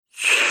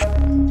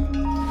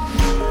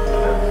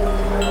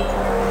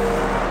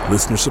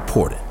Listener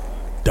supported.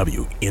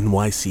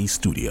 WNYC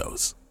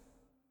Studios.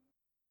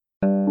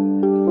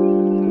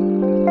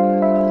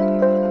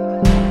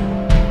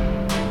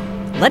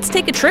 Let's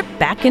take a trip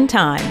back in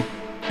time.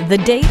 The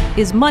date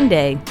is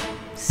Monday,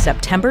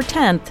 September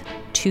 10th,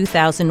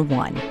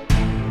 2001.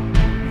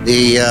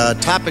 The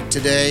topic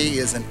today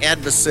is an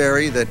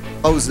adversary that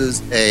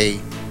poses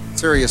a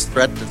serious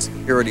threat to the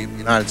security of the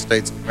United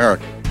States of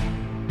America.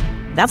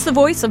 That's the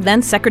voice of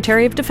then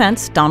Secretary of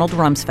Defense Donald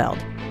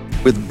Rumsfeld.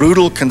 With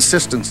brutal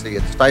consistency,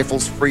 it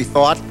stifles free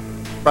thought,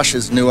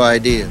 crushes new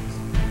ideas,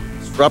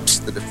 disrupts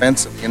the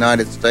defense of the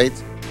United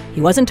States.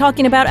 He wasn't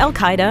talking about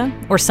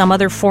Al-Qaeda or some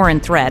other foreign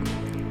threat.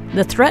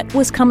 The threat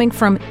was coming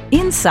from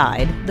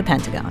inside the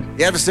Pentagon.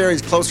 The adversary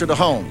is closer to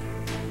home.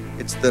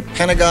 It's the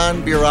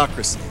Pentagon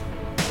bureaucracy.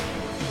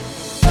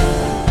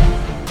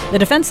 The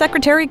defense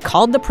secretary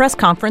called the press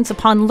conference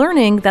upon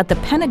learning that the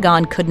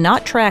Pentagon could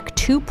not track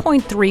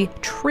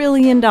 $2.3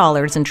 trillion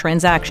in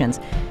transactions.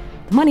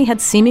 The money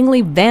had seemingly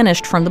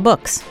vanished from the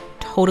books,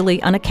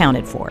 totally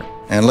unaccounted for.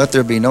 And let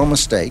there be no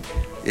mistake,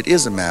 it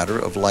is a matter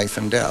of life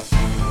and death.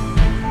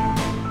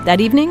 That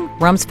evening,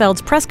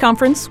 Rumsfeld's press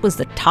conference was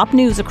the top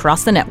news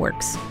across the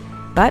networks.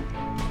 But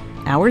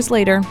hours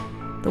later,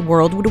 the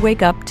world would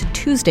wake up to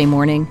Tuesday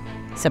morning,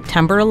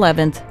 September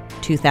 11th,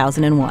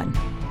 2001.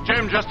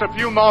 Jim, just a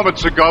few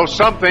moments ago,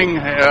 something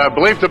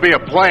believed to be a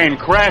plane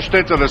crashed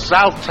into the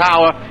South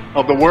Tower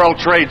of the World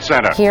Trade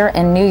Center. Here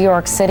in New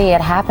York City, it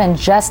happened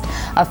just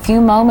a few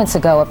moments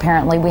ago,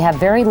 apparently. We have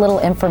very little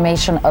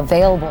information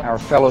available. Our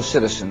fellow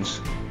citizens,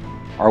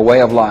 our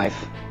way of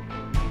life,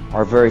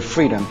 our very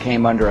freedom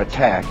came under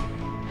attack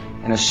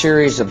in a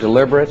series of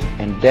deliberate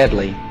and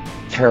deadly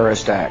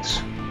terrorist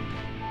acts.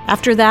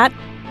 After that,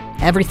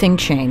 everything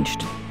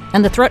changed.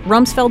 And the threat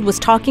Rumsfeld was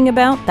talking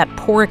about, that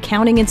poor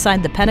accounting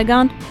inside the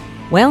Pentagon,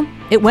 well,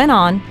 it went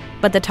on,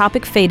 but the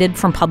topic faded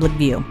from public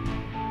view.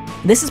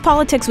 This is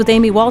Politics with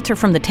Amy Walter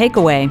from The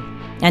Takeaway.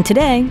 And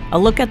today, a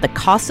look at the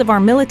costs of our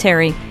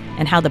military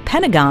and how the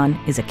Pentagon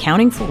is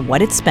accounting for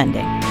what it's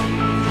spending.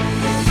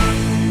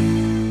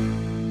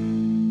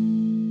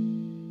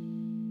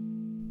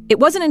 It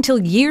wasn't until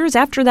years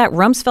after that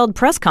Rumsfeld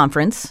press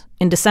conference,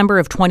 in December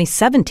of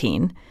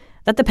 2017,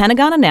 that the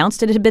Pentagon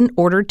announced it had been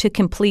ordered to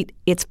complete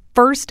its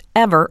first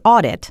ever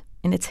audit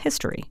in its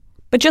history.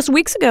 But just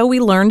weeks ago, we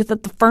learned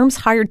that the firms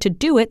hired to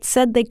do it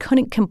said they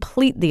couldn't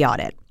complete the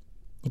audit.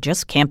 It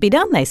just can't be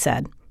done, they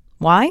said.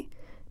 Why?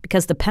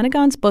 Because the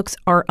Pentagon's books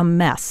are a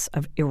mess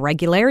of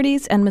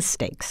irregularities and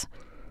mistakes.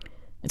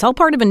 It's all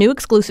part of a new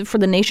exclusive for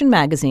The Nation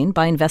magazine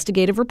by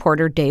investigative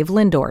reporter Dave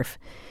Lindorf.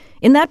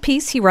 In that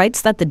piece, he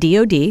writes that the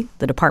DoD,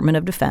 the Department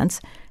of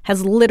Defense,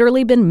 has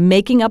literally been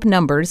making up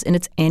numbers in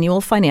its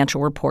annual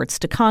financial reports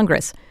to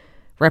Congress,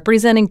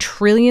 representing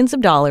trillions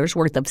of dollars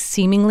worth of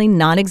seemingly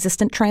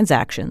non-existent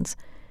transactions,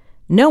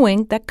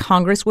 knowing that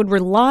Congress would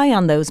rely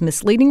on those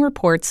misleading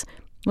reports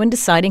when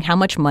deciding how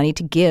much money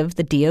to give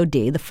the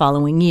DoD the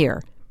following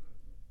year.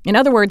 In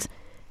other words,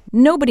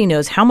 nobody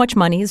knows how much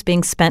money is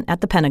being spent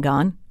at the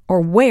Pentagon or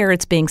where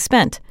it's being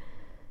spent.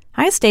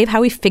 I asked Dave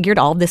how he figured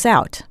all of this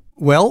out.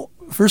 Well,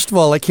 first of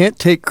all, I can't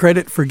take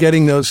credit for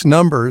getting those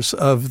numbers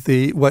of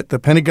what the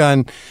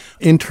Pentagon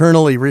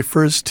internally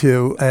refers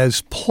to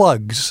as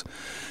plugs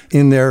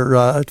in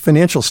their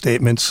financial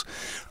statements,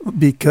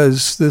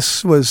 because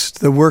this was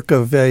the work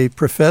of a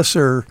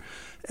professor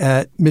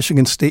at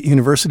Michigan State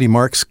University,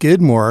 Mark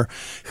Skidmore,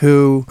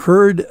 who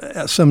heard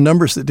some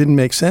numbers that didn't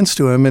make sense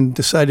to him and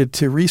decided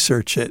to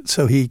research it.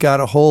 So he got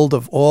a hold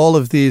of all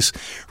of these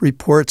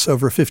reports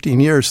over 15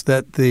 years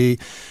that the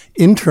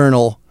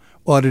internal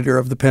auditor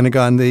of the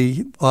Pentagon,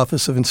 the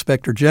Office of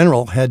Inspector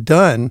General, had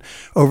done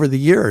over the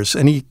years.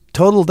 And he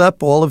totaled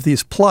up all of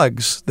these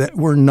plugs that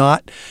were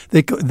not,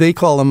 they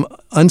call them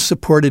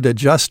unsupported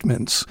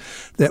adjustments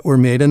that were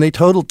made. And they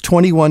totaled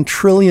 $21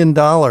 trillion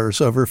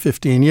over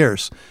 15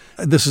 years.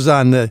 This is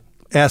on the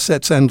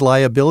assets and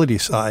liability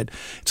side.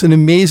 It's an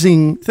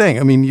amazing thing.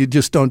 I mean, you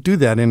just don't do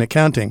that in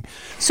accounting.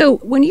 So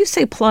when you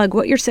say plug,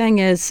 what you're saying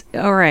is,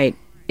 all right,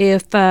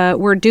 if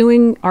we're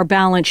doing our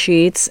balance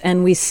sheets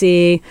and we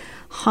see,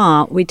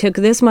 we took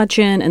this much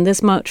in and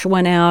this much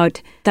went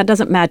out, that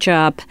doesn't match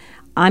up,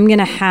 I'm going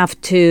to have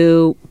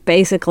to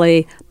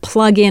basically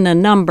plug in a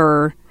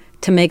number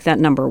to make that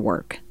number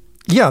work.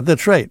 Yeah,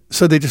 that's right.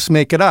 So they just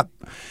make it up.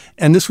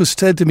 And this was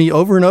said to me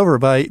over and over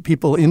by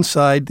people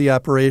inside the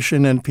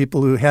operation and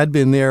people who had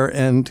been there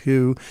and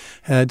who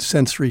had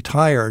since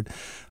retired.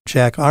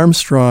 Jack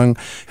Armstrong,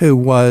 who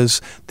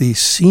was the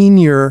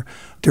senior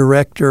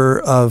director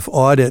of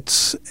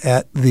audits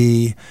at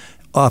the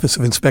Office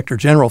of Inspector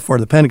General for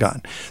the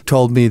Pentagon,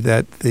 told me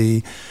that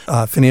the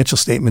financial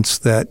statements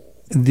that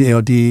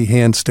DoD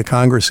hands to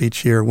Congress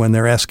each year when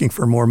they're asking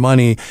for more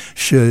money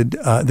should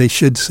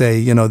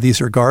say,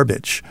 these are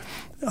garbage,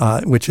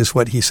 which is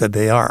what he said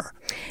they are.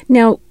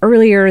 Now,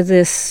 earlier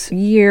this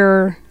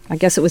year, I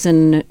guess it was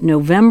in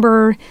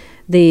November,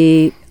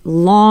 the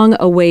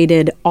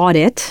long-awaited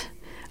audit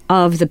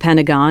of the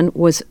Pentagon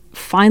was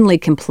finally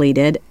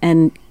completed,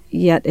 and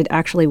yet it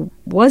actually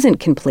wasn't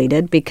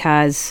completed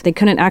because they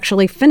couldn't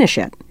actually finish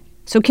it.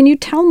 So can you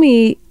tell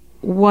me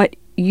what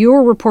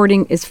your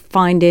reporting is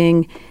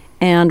finding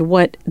and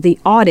what the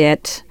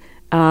audit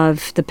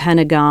of the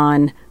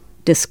Pentagon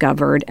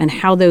discovered and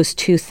how those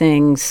two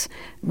things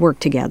work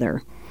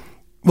together?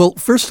 Well,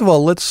 first of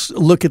all, let's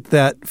look at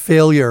that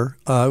failure,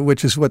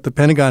 which is what the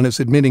Pentagon is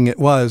admitting it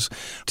was,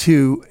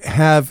 to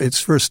have its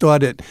first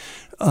audit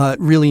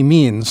really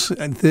means.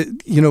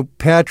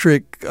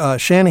 Patrick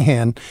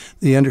Shanahan,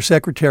 the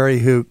undersecretary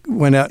who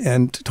went out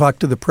and talked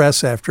to the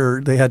press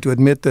after they had to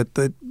admit that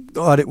the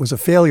audit was a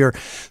failure,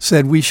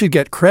 said we should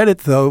get credit,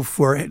 though,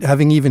 for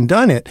having even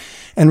done it.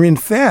 And in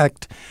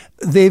fact,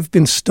 they've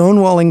been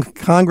stonewalling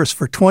Congress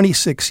for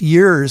 26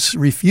 years,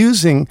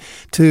 refusing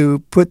to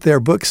put their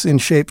books in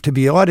shape to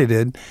be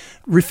audited,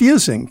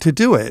 refusing to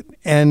do it,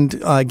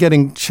 and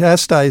getting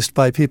chastised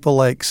by people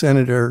like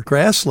Senator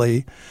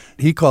Grassley.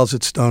 He calls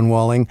it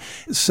stonewalling.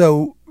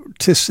 So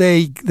to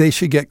say they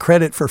should get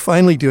credit for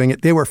finally doing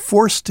it, they were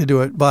forced to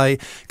do it by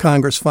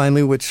Congress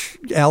finally, which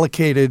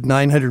allocated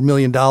 $900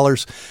 million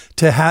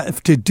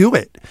to do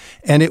it.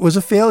 And it was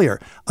a failure.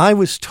 I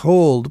was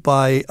told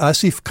by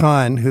Asif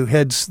Khan, who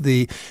heads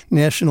the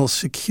National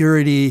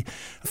Security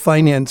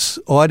Finance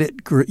Audit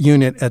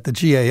Unit at the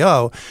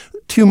GAO,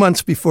 2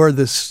 months before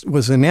this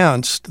was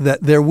announced,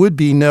 that there would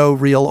be no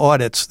real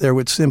audits. There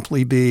would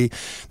simply be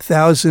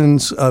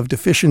thousands of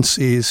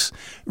deficiencies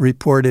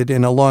reported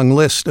in a long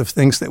list of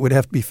things that would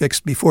have to be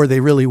fixed before they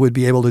really would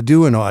be able to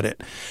do an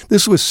audit.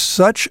 This was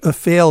such a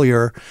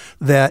failure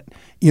that,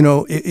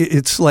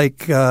 it's like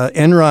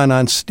Enron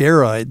on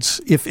steroids.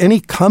 If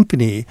any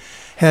company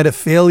had a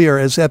failure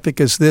as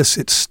epic as this,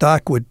 its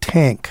stock would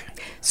tank.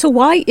 So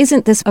why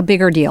isn't this a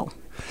bigger deal?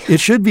 It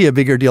should be a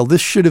bigger deal.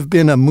 This should have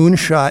been a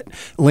moonshot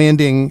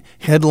landing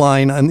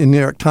headline on the New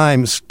York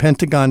Times,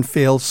 Pentagon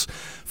fails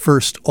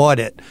first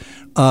audit.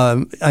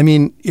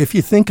 If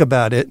you think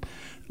about it,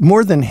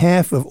 more than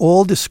half of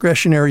all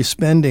discretionary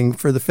spending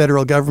for the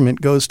federal government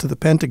goes to the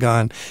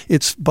Pentagon.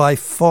 It's by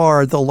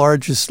far the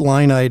largest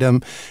line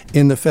item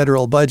in the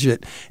federal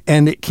budget,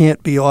 and it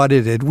can't be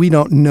audited. We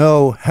don't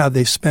know how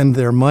they spend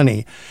their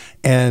money.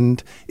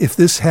 And if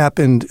this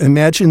happened,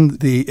 imagine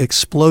the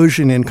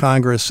explosion in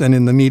Congress and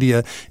in the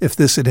media if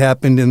this had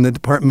happened in the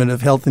Department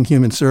of Health and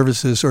Human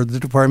Services or the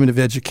Department of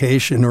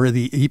Education or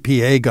the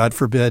EPA, God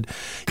forbid.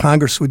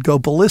 Congress would go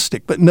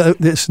ballistic. But no,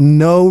 there's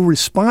no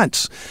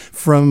response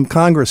from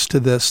Congress to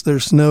this.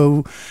 There's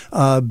no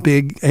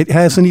it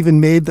hasn't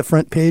even made the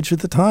front page of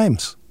the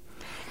Times.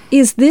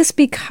 Is this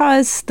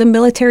because the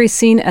military is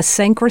seen as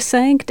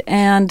sacrosanct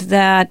and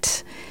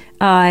that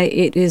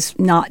it is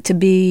not to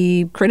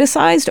be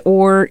criticized,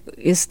 or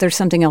is there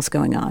something else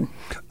going on?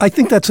 I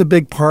think that's a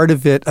big part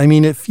of it. I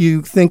mean, if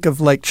you think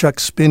of like Chuck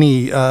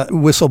Spinney,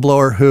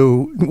 whistleblower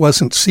who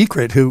wasn't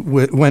secret, who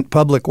went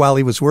public while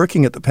he was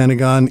working at the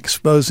Pentagon,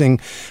 exposing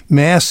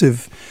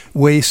massive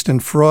waste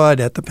and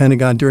fraud at the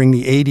Pentagon during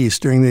the 80s,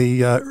 during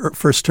the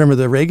first term of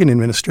the Reagan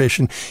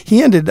administration,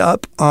 he ended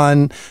up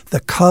on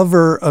the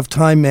cover of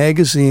Time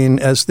magazine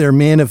as their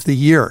Man of the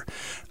Year.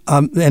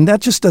 And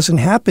that just doesn't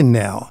happen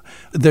now.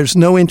 There's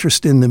no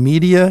interest in the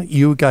media.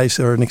 You guys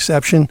are an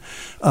exception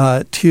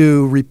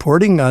to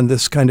reporting on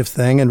this kind of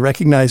thing and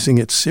recognizing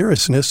its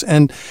seriousness.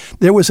 And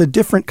there was a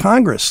different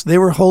Congress. They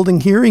were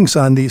holding hearings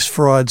on these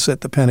frauds at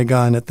the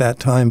Pentagon at that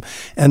time,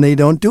 and they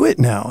don't do it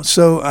now.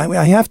 So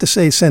I have to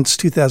say, since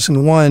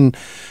 2001,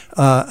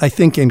 I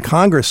think in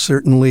Congress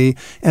certainly,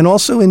 and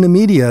also in the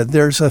media,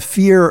 there's a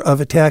fear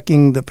of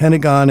attacking the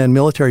Pentagon and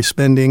military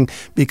spending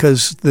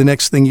because the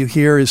next thing you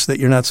hear is that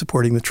you're not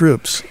supporting the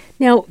troops.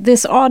 Now,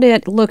 this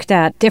audit looked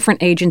at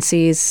different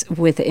agencies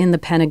within the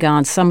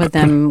Pentagon. Some of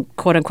them,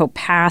 quote unquote,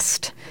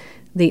 passed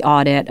the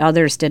audit.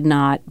 Others did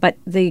not. But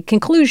the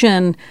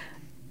conclusion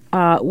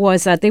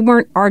was that they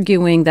weren't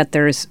arguing that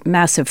there's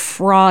massive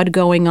fraud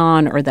going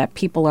on or that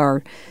people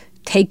are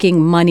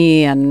taking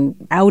money and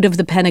out of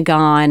the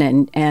Pentagon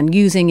and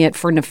using it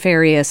for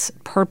nefarious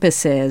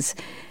purposes.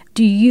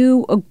 Do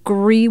you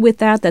agree with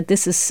that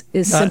this is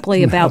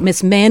simply about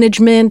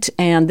mismanagement,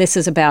 and this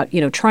is about,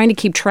 trying to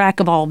keep track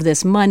of all of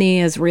this money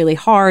is really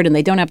hard and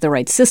they don't have the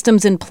right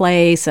systems in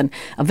place and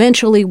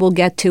eventually we'll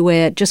get to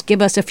it. Just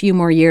give us a few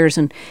more years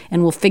and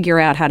we'll figure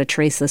out how to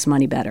trace this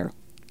money better?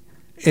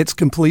 It's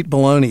complete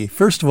baloney.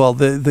 First of all,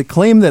 the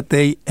claim that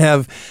they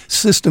have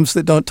systems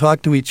that don't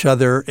talk to each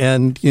other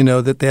and,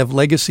 that they have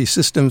legacy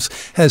systems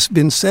has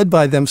been said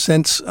by them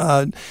since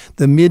the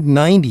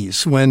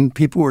mid-'90s when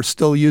people were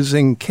still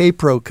using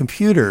K-Pro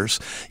computers.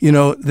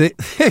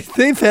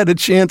 They've had a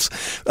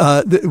chance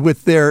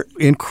with their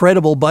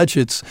incredible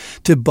budgets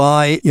to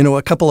buy,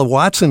 a couple of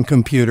Watson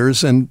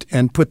computers and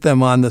put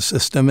them on the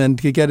system and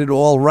to get it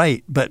all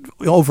right. But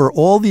over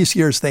all these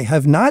years, they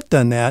have not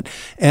done that.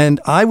 And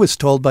I was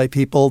told by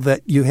people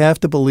that you have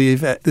to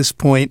believe at this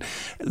point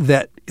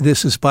that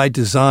this is by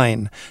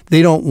design.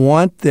 They don't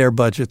want their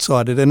budgets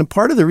audited. And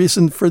part of the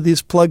reason for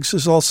these plugs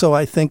is also,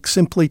 I think,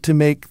 simply to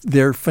make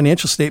their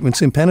financial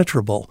statements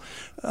impenetrable.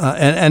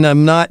 And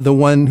I'm not the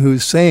one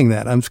who's saying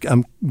that.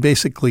 I'm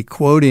basically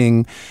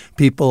quoting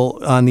people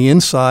on the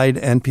inside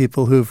and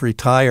people who've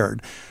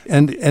retired.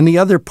 And the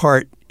other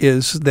part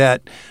is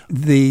that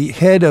the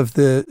head of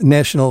the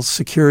National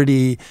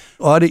Security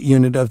Audit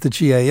Unit of the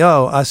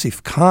GAO,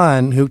 Asif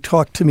Khan, who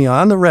talked to me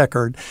on the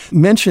record,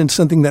 mentioned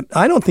something that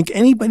I don't think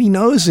anybody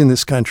knows in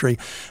this country.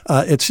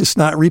 It's just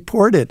not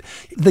reported.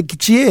 The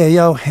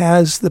GAO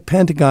has the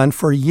Pentagon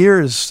for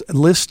years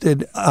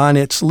listed on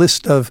its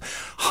list of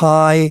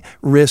high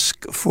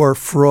risk for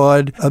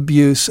fraud,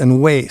 abuse,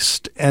 and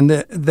waste. And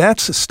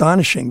that's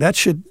astonishing. That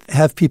should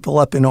have people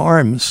up in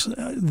arms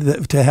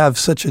to have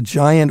such a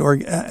giant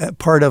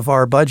part of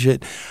our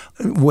budget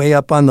way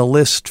up on the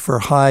list for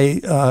high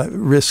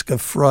risk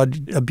of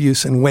fraud,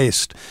 abuse, and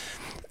waste.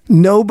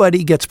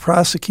 Nobody gets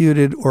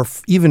prosecuted or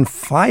even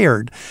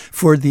fired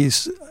for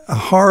these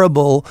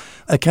horrible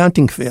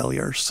accounting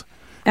failures.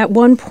 At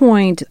one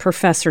point,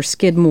 Professor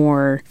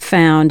Skidmore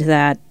found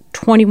that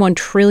 $21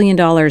 trillion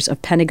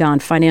of Pentagon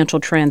financial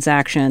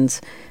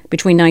transactions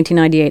between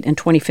 1998 and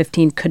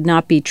 2015 could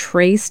not be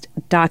traced,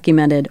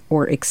 documented,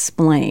 or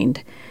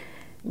explained.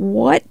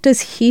 What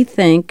does he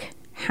think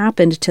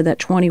happened to that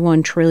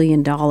 $21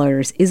 trillion?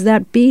 Is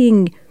that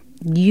being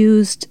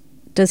used,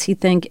 does he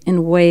think,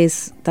 in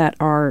ways that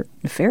are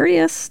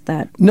nefarious?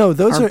 No,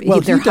 those are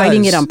they're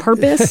hiding it on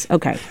purpose?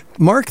 Okay.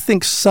 Mark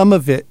thinks some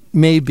of it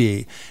may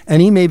be,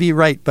 and he may be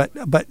right,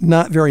 but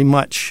not very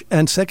much.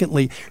 And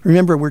secondly,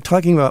 remember, we're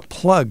talking about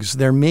plugs.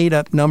 They're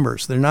made-up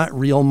numbers. They're not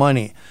real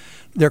money.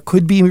 There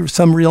could be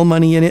some real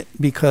money in it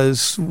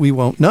because we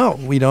won't know.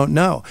 We don't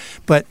know.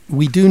 But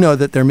we do know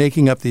that they're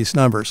making up these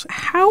numbers.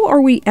 How are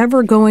we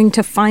ever going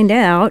to find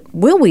out,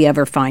 will we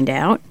ever find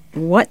out,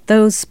 what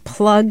those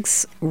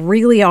plugs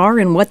really are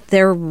and what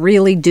they're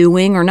really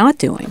doing or not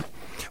doing?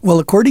 Well,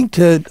 according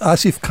to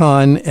Asif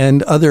Khan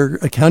and other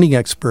accounting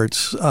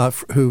experts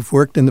who've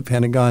worked in the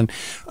Pentagon,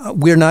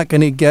 we're not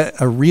going to get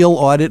a real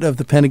audit of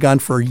the Pentagon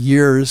for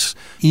years,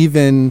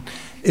 even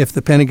if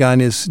the Pentagon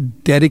is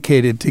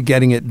dedicated to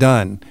getting it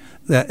done.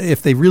 That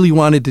if they really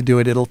wanted to do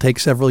it, it'll take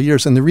several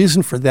years. And the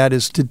reason for that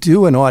is to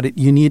do an audit,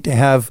 you need to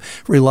have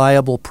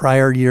reliable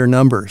prior year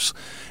numbers.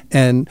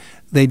 And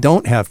they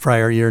don't have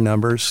prior year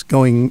numbers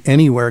going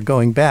anywhere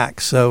going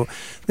back. So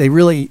they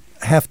really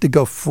have to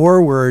go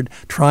forward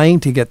trying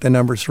to get the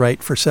numbers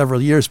right for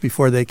several years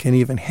before they can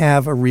even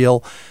have a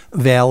real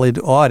valid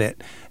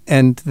audit.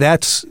 And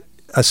that's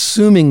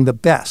assuming the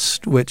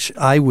best, which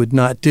I would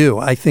not do.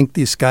 I think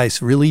these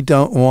guys really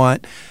don't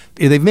want –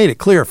 they've made it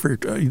clear for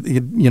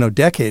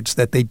decades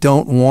that they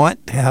don't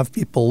want to have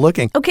people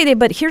looking. Okay, Dave,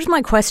 but here's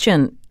my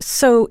question.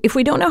 So if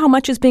we don't know how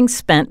much is being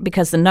spent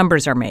because the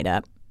numbers are made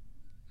up,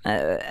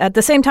 at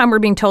the same time we're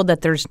being told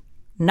that there's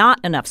not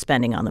enough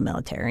spending on the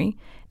military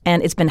 –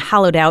 and it's been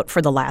hollowed out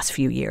for the last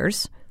few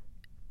years.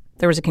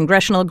 There was a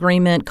congressional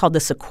agreement called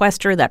the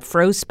sequester that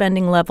froze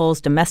spending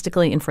levels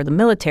domestically and for the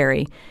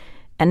military.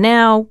 And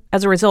now,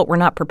 as a result, we're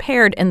not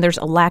prepared and there's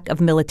a lack of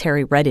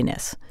military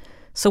readiness.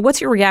 So what's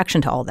your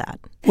reaction to all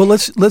that? Well,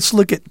 let's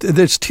look at –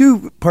 there's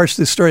two parts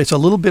to this story. It's a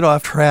little bit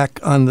off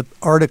track on the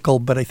article,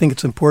 but I think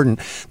it's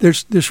important.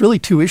 There's really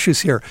two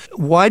issues here.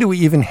 Why do we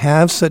even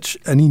have such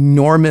an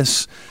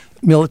enormous –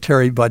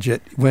 military budget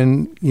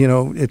when,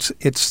 it's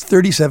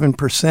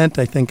 37%,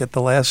 I think, at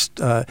the last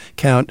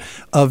count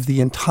of the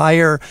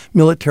entire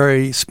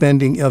military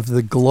spending of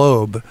the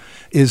globe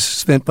is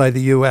spent by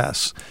the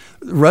U.S.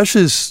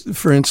 Russia's,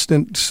 for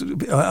instance,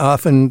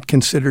 often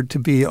considered to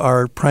be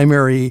our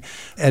primary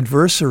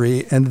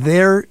adversary, and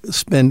their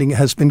spending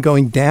has been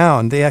going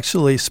down. They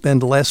actually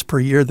spend less per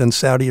year than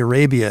Saudi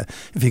Arabia,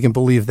 if you can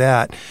believe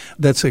that.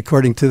 That's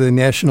according to the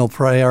National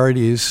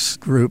Priorities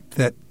Group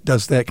that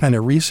does that kind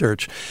of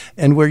research.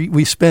 And where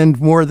we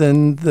spend more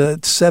than the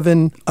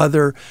 7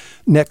 other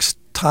next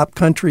top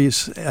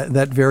countries.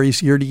 That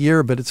varies year to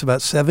year, but it's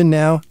about 7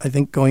 now, I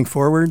think, going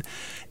forward.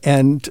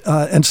 And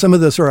some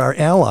of those are our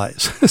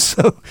allies.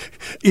 So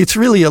it's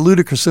really a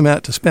ludicrous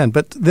amount to spend.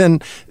 But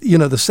then,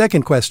 the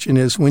second question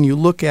is when you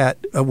look at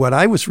what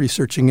I was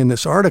researching in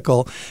this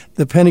article,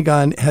 the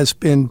Pentagon has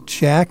been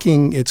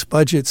jacking its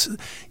budgets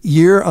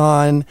year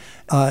on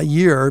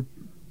year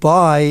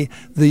by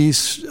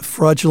these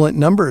fraudulent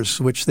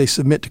numbers, which they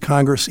submit to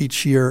Congress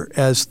each year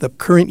as the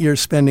current year's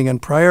spending and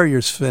prior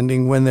year's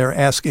spending when they're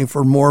asking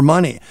for more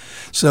money.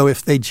 So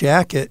if they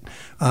jack it,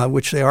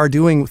 which they are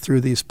doing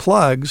through these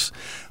plugs,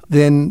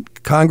 then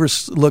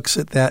Congress looks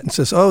at that and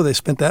says, oh, they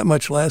spent that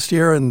much last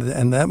year and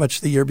that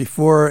much the year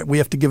before. We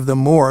have to give them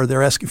more.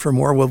 They're asking for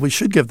more. Well, we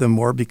should give them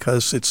more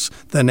because it's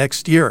the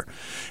next year.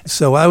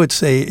 So I would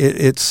say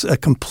it's a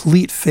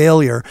complete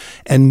failure.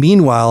 And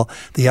meanwhile,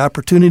 the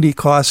opportunity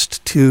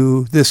cost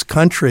to this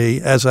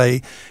country, as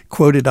I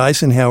quoted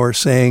Eisenhower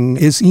saying,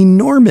 is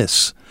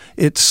enormous.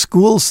 It's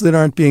schools that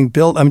aren't being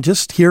built. I'm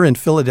just here in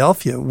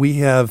Philadelphia. We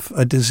have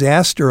a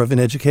disaster of an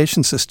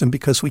education system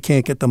because we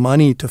can't get the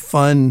money to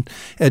fund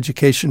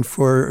education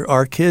for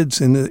our kids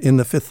in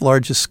the 5th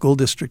largest school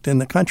district in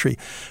the country.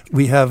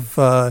 We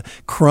have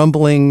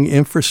crumbling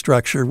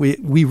infrastructure.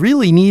 We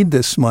really need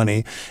this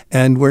money,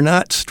 and we're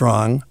not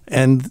strong.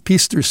 And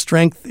peace through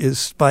strength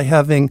is by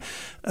having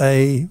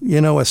a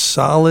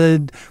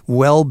solid,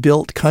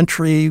 well-built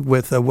country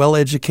with a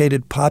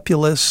well-educated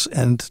populace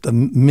and a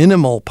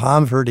minimal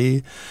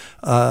poverty.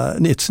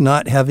 It's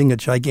not having a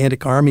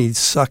gigantic army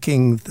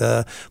sucking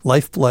the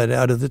lifeblood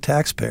out of the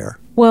taxpayer.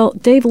 Well,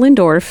 Dave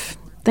Lindorf,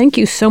 thank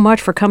you so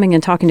much for coming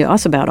and talking to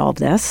us about all of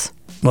this.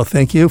 Well,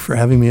 thank you for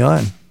having me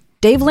on.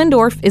 Dave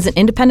Lindorf is an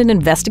independent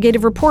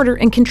investigative reporter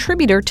and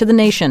contributor to The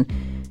Nation.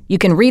 You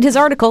can read his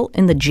article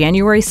in the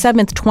January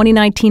 7th,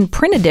 2019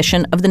 print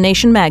edition of The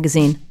Nation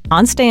magazine,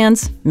 on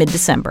stands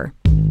mid-December.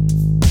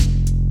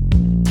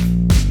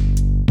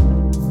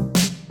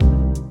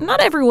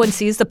 Not everyone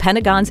sees the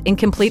Pentagon's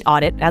incomplete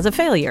audit as a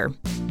failure.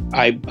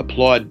 I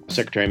applaud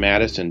Secretary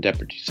Mattis and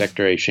Deputy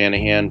Secretary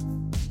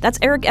Shanahan. That's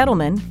Eric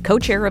Edelman,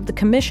 co-chair of the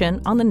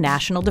Commission on the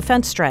National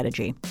Defense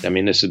Strategy. I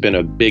mean, this has been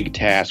a big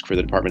task for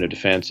the Department of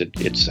Defense.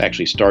 It's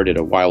actually started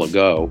a while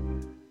ago.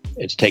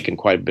 It's taken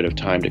quite a bit of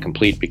time to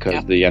complete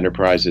because the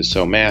enterprise is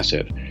so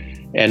massive.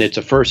 And it's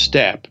a first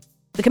step.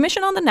 The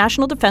Commission on the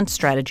National Defense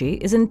Strategy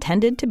is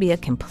intended to be a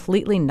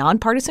completely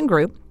nonpartisan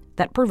group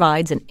that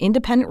provides an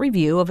independent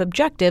review of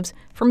objectives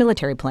for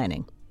military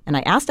planning. And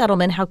I asked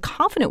Edelman how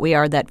confident we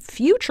are that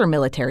future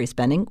military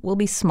spending will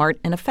be smart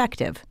and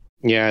effective.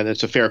 Yeah,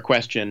 that's a fair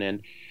question.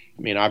 And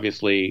I mean,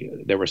 obviously,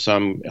 there were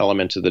some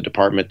elements of the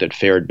department that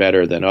fared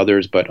better than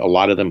others, but a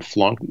lot of them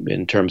flunked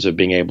in terms of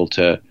being able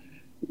to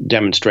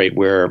demonstrate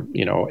where,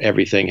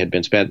 everything had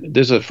been spent.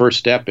 This is a first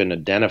step in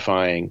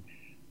identifying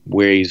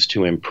ways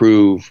to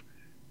improve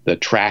the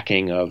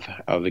tracking of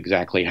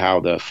exactly how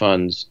the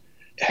funds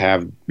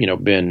have,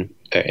 been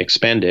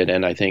expended.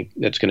 And I think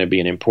that's going to be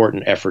an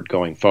important effort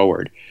going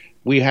forward.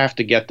 We have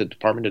to get the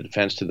Department of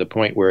Defense to the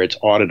point where it's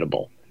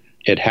auditable.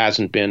 It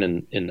hasn't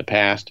been in the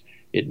past.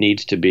 It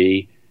needs to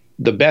be.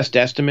 The best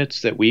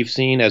estimates that we've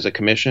seen as a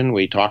commission,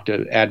 we talked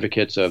to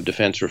advocates of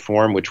defense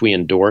reform, which we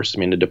endorse. I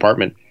mean, the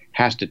department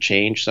has to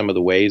change some of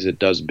the ways it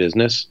does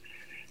business.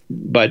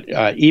 But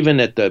even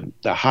at the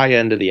high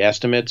end of the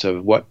estimates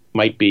of what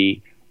might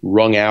be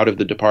wrung out of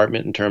the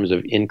department in terms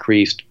of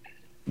increased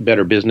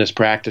better business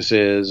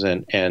practices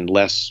and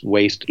less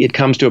waste, it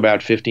comes to about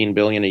 $15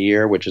 billion a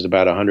year, which is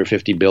about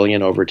 $150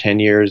 billion over 10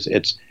 years.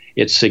 It's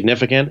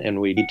significant, and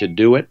we need to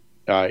do it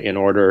in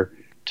order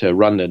to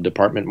run the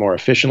department more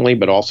efficiently,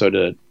 but also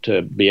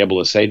to be able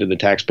to say to the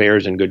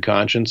taxpayers in good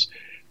conscience,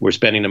 we're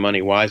spending the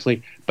money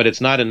wisely. But it's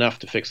not enough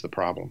to fix the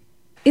problem.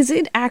 Is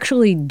it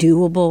actually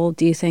doable,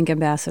 do you think,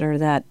 Ambassador,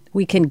 that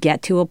we can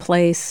get to a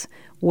place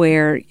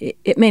where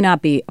it may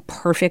not be a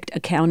perfect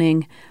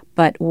accounting,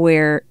 but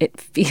where it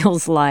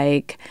feels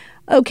like,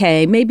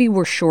 okay, maybe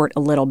we're short a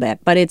little bit,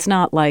 but it's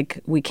not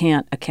like we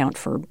can't account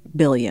for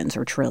billions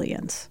or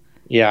trillions?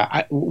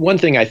 Yeah, one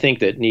thing I think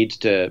that needs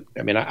to,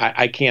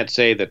 I can't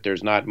say that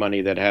there's not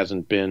money that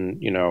hasn't been,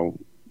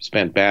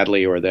 spent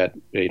badly or that,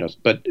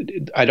 but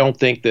I don't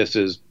think this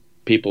is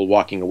people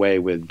walking away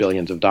with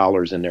billions of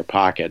dollars in their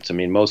pockets. I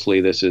mean,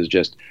 mostly this is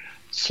just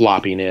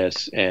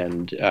sloppiness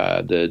and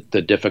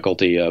the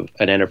difficulty of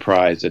an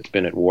enterprise that's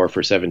been at war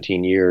for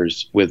 17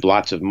 years with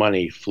lots of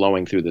money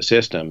flowing through the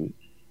system.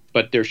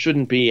 But there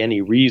shouldn't be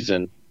any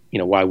reason,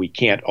 why we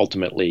can't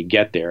ultimately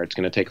get there. It's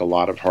going to take a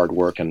lot of hard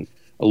work and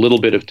a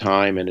little bit of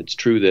time. And it's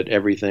true that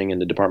everything in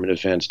the Department of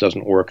Defense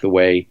doesn't work the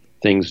way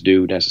things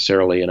do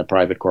necessarily in a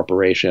private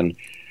corporation.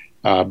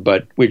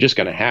 But we're just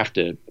going to have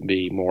to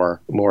be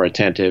more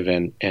attentive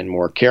and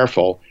more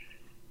careful.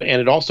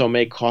 And it also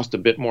may cost a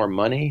bit more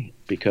money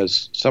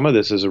because some of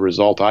this is a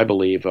result, I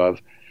believe,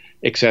 of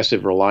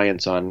excessive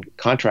reliance on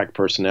contract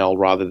personnel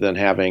rather than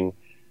having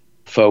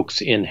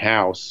folks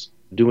in-house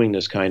doing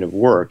this kind of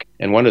work.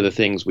 And one of the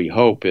things we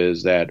hope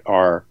is that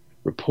our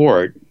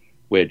report,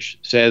 which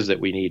says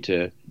that we need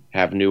to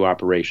have new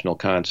operational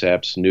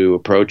concepts, new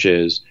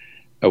approaches,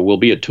 will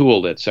be a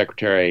tool that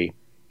Secretary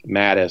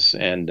Mattis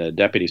and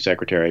Deputy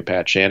Secretary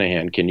Pat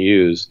Shanahan can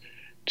use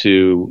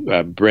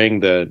to bring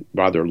the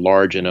rather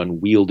large and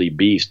unwieldy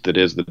beast that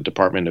is the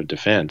Department of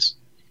Defense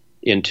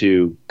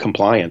into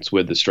compliance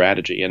with the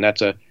strategy. And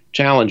that's a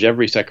challenge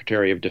every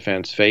Secretary of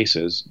Defense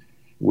faces.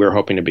 We're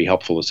hoping to be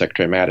helpful to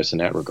Secretary Mattis in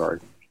that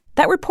regard.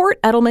 That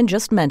report Edelman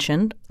just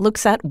mentioned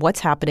looks at what's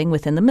happening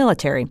within the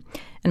military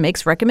and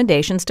makes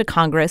recommendations to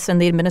Congress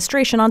and the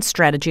administration on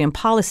strategy and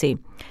policy.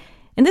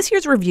 In this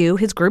year's review,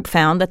 his group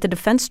found that the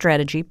defense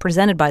strategy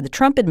presented by the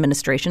Trump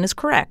administration is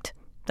correct,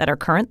 that our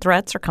current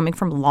threats are coming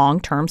from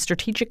long-term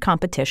strategic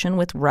competition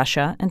with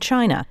Russia and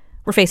China.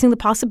 We're facing the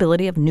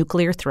possibility of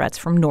nuclear threats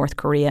from North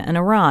Korea and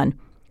Iran.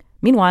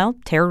 Meanwhile,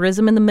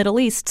 terrorism in the Middle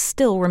East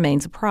still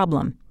remains a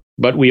problem.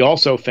 But we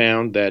also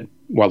found that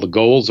while the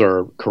goals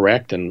are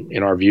correct and,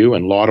 in our view,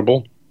 and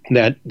laudable,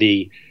 that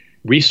the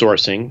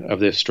resourcing of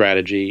this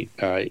strategy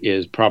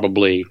is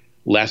probably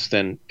less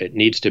than it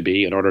needs to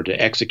be in order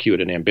to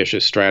execute an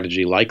ambitious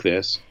strategy like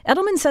this.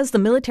 Edelman says the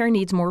military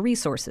needs more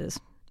resources,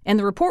 and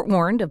the report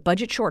warned of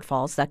budget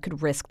shortfalls that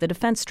could risk the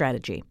defense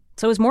strategy.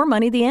 So is more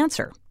money the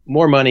answer?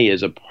 More money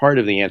is a part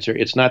of the answer.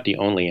 It's not the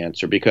only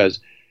answer because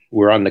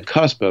we're on the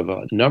cusp of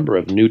a number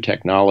of new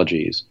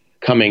technologies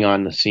coming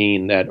on the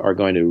scene that are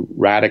going to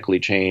radically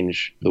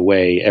change the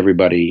way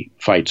everybody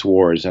fights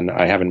wars. And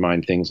I have in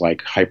mind things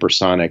like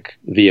hypersonic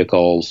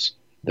vehicles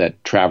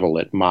that travel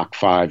at Mach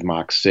 5,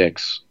 Mach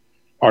 6,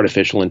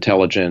 artificial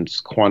intelligence,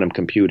 quantum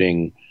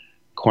computing,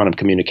 quantum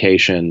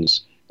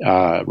communications,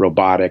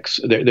 robotics.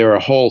 There are a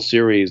whole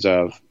series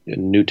of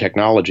new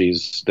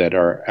technologies that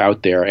are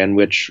out there and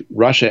which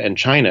Russia and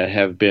China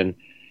have been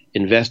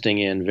investing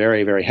in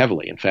very, very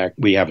heavily. In fact,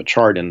 we have a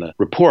chart in the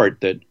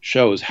report that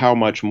shows how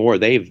much more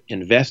they've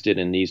invested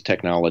in these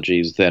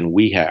technologies than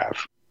we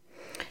have.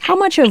 How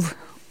much of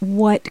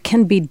what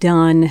can be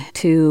done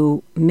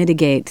to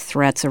mitigate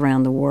threats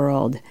around the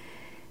world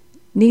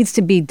needs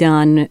to be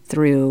done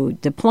through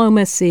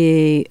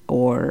diplomacy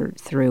or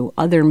through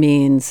other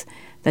means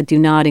that do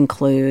not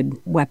include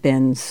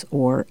weapons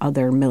or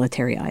other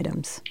military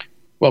items?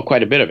 Well,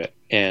 quite a bit of it.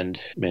 And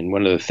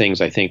one of the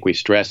things I think we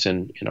stress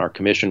in our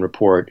commission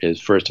report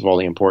is, first of all,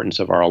 the importance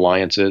of our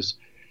alliances.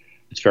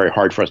 It's very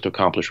hard for us to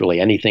accomplish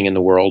really anything in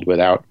the world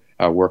without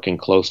working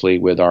closely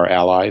with our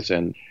allies,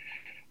 and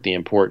the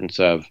importance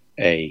of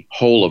a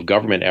whole of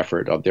government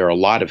effort. There are a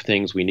lot of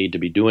things we need to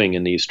be doing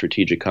in these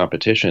strategic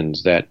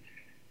competitions that,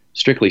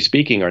 strictly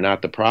speaking, are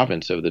not the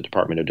province of the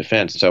Department of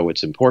Defense. So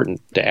it's important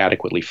to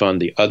adequately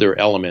fund the other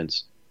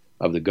elements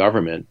of the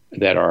government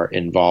that are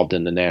involved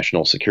in the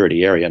national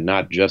security area,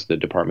 not just the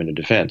Department of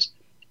Defense.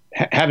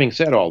 Having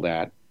said all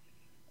that,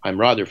 I'm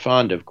rather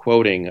fond of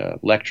quoting a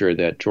lecture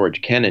that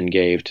George Kennan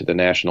gave to the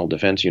National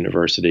Defense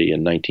University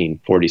in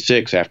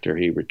 1946 after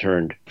he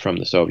returned from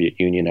the Soviet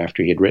Union,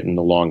 after he had written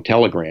the long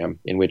telegram,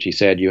 in which he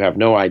said, "You have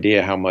no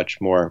idea how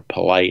much more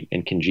polite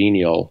and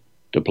congenial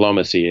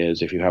diplomacy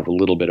is if you have a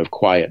little bit of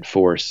quiet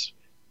force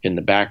in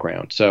the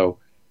background." So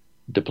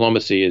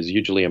diplomacy is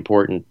hugely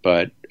important,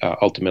 but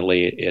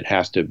ultimately it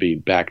has to be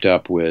backed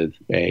up with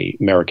an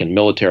American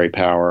military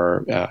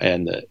power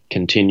and the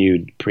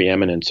continued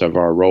preeminence of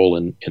our role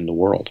in the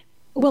world.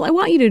 Well, I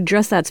want you to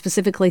address that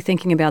specifically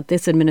thinking about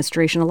this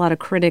administration. A lot of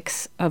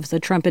critics of the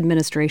Trump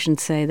administration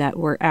say that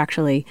we're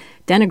actually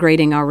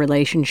denigrating our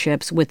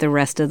relationships with the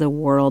rest of the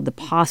world, the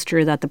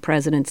posture that the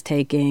president's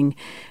taking,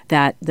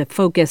 that the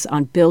focus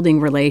on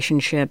building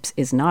relationships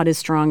is not as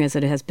strong as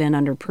it has been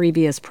under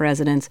previous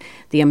presidents.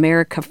 The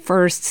America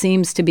First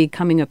seems to be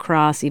coming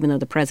across, even though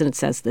the president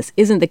says this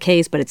isn't the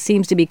case, but it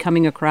seems to be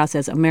coming across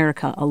as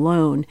America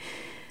alone.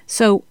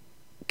 So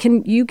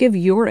can you give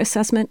your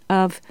assessment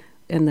of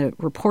and the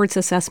report's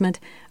assessment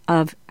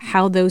of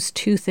how those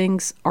two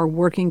things are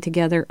working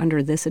together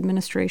under this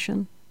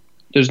administration?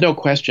 There's no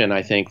question,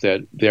 I think,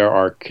 that there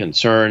are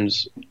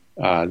concerns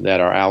that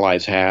our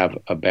allies have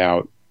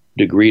about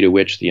the degree to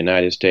which the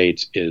United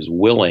States is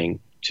willing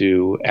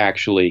to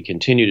actually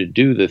continue to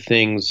do the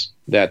things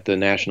that the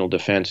national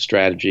defense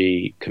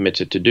strategy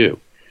commits it to do.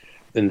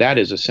 And that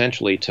is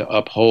essentially to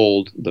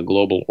uphold the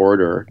global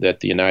order that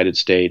the United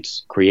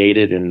States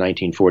created in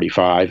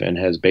 1945 and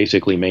has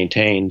basically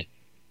maintained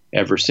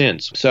ever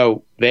since.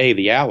 So they,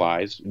 the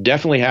allies,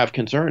 definitely have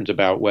concerns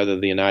about whether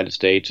the United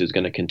States is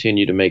going to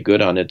continue to make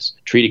good on its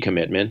treaty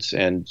commitments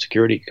and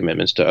security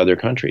commitments to other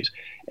countries.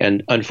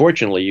 And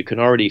unfortunately, you can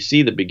already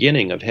see the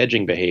beginning of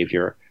hedging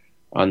behavior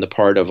on the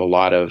part of a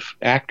lot of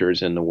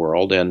actors in the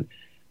world. And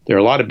there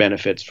are a lot of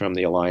benefits from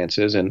the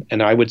alliances. And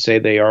I would say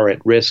they are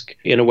at risk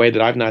in a way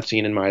that I've not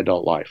seen in my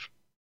adult life.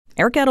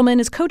 Eric Edelman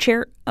is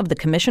co-chair of the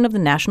Commission of the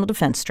National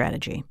Defense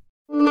Strategy.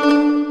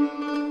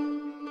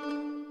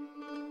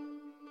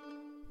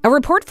 A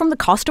report from the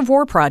Cost of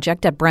War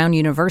Project at Brown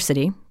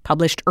University,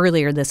 published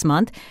earlier this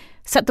month,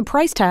 set the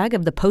price tag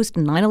of the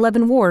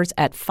post-9/11 wars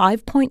at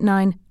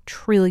 $5.9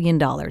 trillion.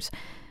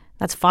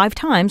 That's 5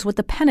 times what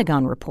the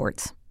Pentagon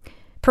reports.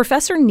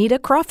 Professor Nita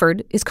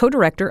Crawford is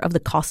co-director of the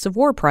Cost of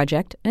War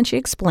Project, and she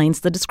explains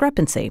the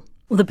discrepancy.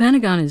 Well, the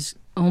Pentagon is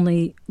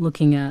only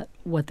looking at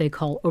what they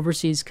call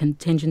overseas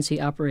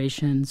contingency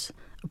operations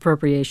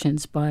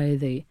appropriations by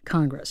the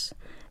Congress.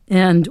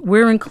 And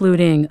we're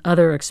including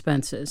other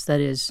expenses, that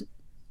is,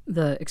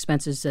 the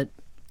expenses that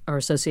are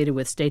associated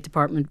with State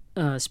Department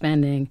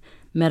spending,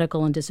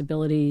 medical and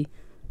disability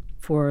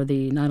for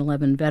the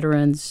 9/11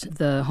 veterans,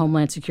 the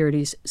Homeland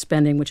Security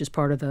spending, which is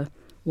part of the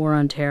War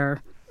on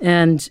Terror,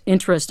 and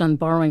interest on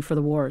borrowing for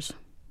the wars.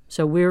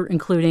 So we're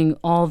including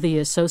all the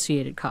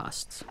associated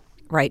costs.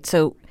 Right.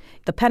 So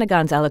the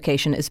Pentagon's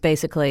allocation is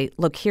basically,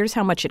 look, here's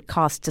how much it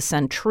costs to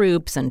send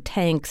troops and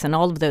tanks and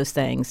all of those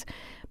things.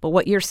 But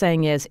what you're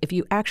saying is if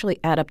you actually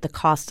add up the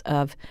cost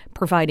of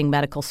providing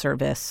medical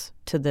service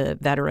to the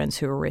veterans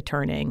who are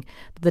returning,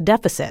 the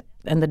deficit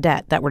and the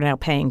debt that we're now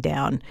paying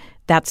down,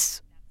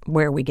 that's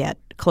where we get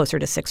closer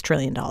to $6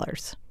 trillion.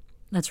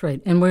 That's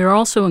right. And we're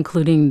also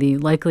including the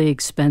likely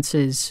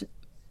expenses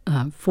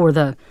for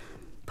the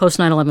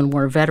post-9/11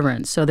 war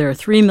veterans. So there are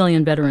 3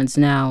 million veterans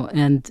now,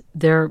 and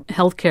their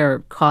health care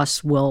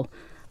costs will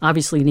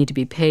obviously need to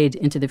be paid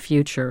into the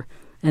future.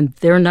 And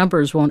their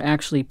numbers won't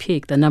actually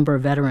peak. The number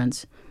of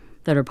veterans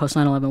that are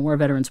post-9/11 war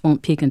veterans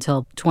won't peak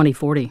until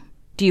 2040.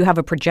 Do you have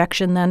a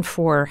projection then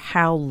for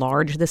how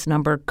large this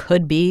number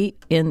could be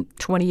in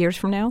 20 years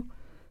from now?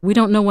 We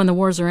don't know when the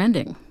wars are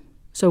ending.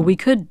 So we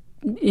could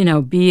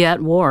be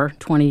at war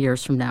 20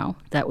 years from now.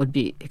 That would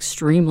be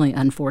extremely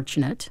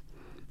unfortunate.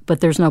 But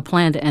there's no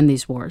plan to end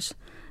these wars.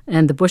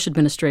 And the Bush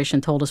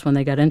administration told us when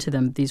they got into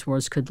them, these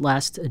wars could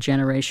last a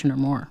generation or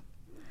more.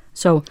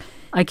 So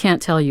I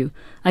can't tell you.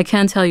 I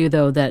can tell you,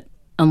 though, that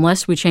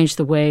unless we change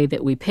the way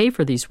that we pay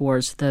for these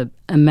wars, the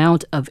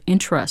amount of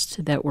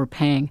interest that we're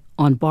paying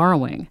on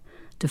borrowing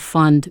to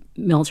fund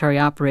military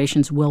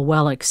operations will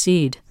well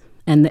exceed,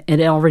 and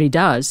it already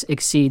does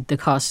exceed, the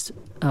cost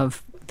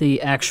of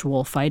the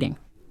actual fighting.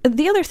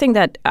 The other thing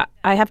that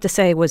I have to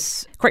say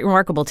was quite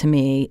remarkable to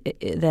me,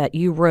 that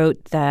you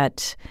wrote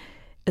that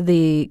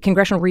the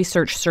Congressional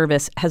Research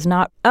Service has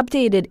not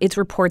updated its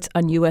reports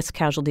on U.S.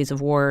 casualties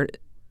of war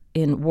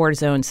in war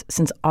zones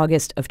since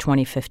August of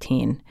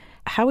 2015.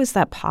 How is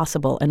that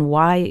possible, and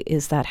why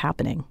is that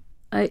happening?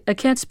 I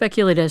can't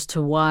speculate as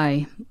to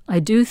why. I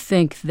do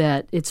think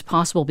that it's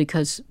possible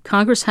because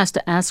Congress has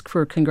to ask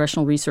for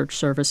Congressional Research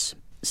Service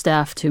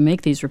staff to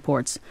make these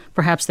reports.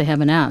 Perhaps they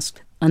haven't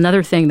asked.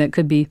 Another thing that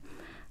could be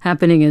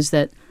happening is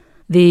that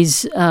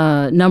these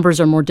numbers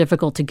are more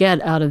difficult to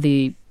get out of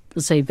the,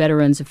 let's say,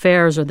 Veterans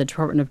Affairs or the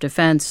Department of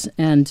Defense,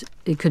 and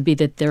it could be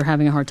that they're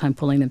having a hard time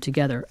pulling them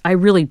together. I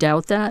really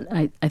doubt that.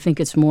 I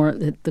think it's more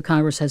that the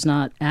Congress has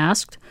not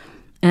asked.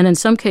 And in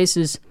some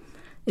cases,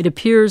 it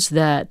appears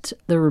that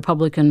the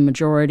Republican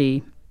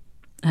majority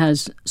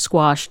has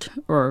squashed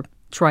or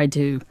tried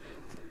to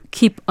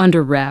keep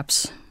under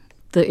wraps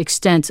the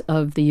extent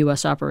of the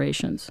U.S.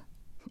 operations.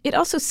 It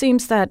also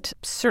seems that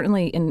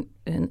certainly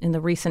in the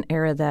recent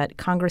era that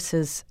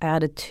Congress's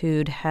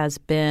attitude has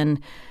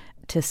been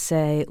to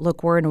say,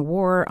 look, we're in a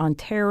war on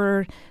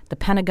terror. The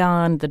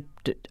Pentagon,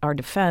 our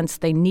defense,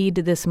 they need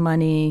this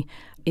money.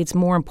 It's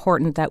more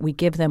important that we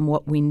give them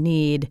what we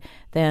need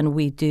than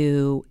we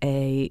do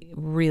a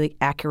really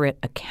accurate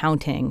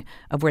accounting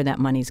of where that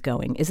money's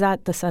going. Is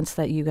that the sense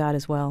that you got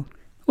as well?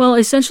 Well,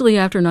 essentially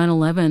after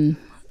 9/11,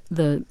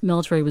 the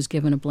military was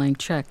given a blank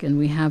check, and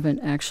we haven't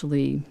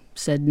actually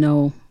said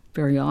no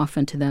very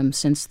often to them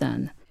since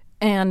then.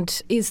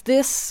 And is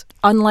this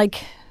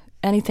unlike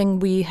anything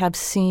we have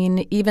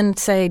seen, even,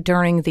 say,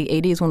 during the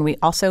 80s when we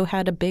also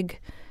had a big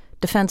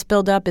defense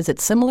buildup? Is it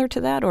similar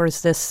to that, or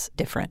is this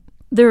different?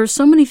 There are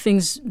so many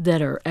things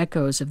that are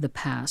echoes of the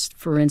past.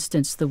 For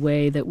instance, the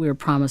way that we were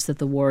promised that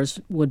the wars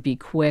would be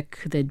quick,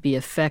 they'd be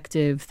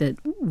effective, that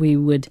we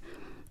would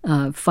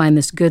find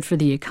this good for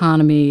the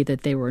economy,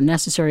 that they were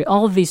necessary.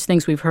 All of these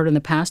things we've heard in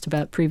the past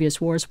about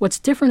previous wars. What's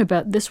different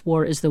about this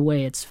war is the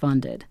way it's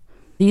funded.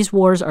 These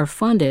wars are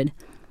funded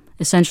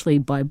essentially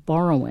by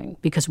borrowing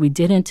because we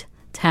didn't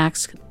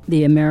tax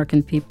the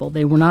American people.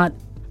 They were not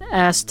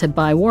asked to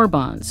buy war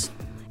bonds.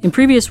 In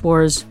previous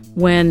wars,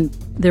 when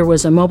there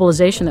was a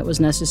mobilization that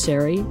was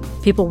necessary,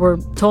 people were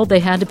told they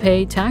had to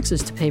pay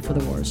taxes to pay for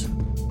the wars.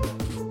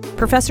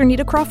 Professor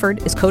Nita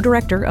Crawford is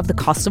co-director of the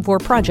Costs of War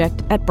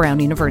Project at Brown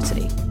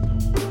University.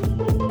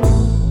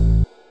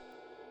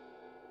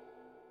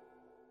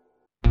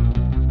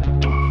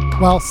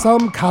 While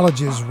some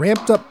colleges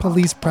ramped up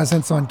police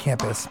presence on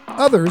campus,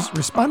 others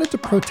responded to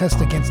protests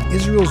against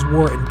Israel's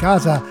war in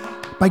Gaza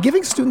by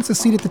giving students a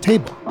seat at the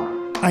table.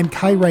 I'm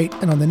Kai Wright,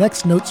 and on the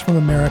next Notes from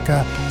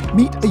America,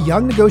 meet a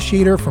young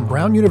negotiator from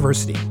Brown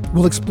University.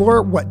 We'll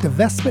explore what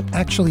divestment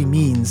actually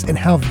means and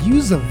how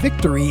views of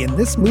victory in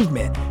this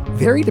movement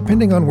vary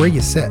depending on where you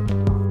sit.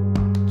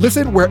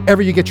 Listen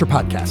wherever you get your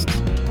podcasts.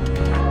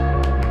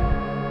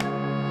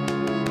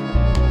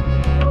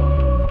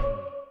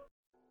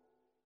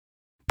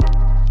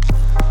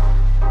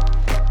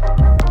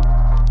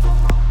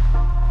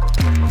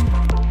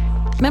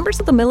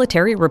 Members of the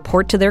military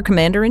report to their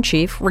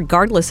commander-in-chief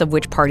regardless of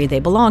which party they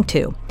belong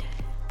to.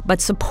 But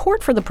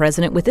support for the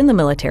president within the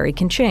military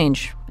can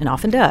change, and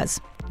often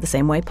does, the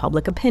same way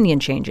public opinion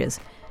changes.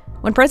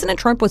 When President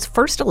Trump was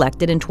first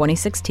elected in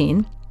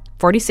 2016,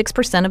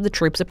 46% of the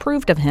troops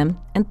approved of him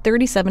and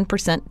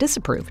 37%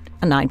 disapproved,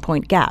 a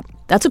 9-point gap.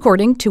 That's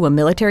according to a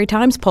Military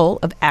Times poll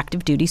of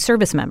active duty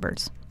service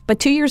members. But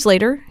 2 years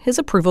later, his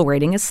approval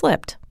rating has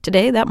slipped.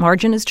 Today, that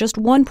margin is just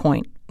 1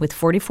 point, with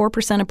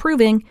 44%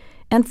 approving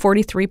and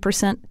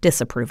 43%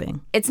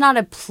 disapproving. It's not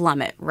a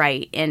plummet,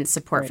 right, in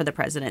support for the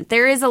president.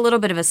 There is a little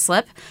bit of a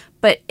slip,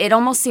 but it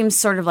almost seems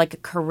sort of like a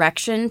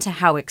correction to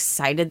how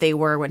excited they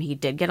were when he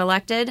did get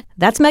elected.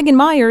 That's Megan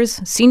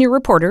Myers, senior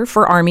reporter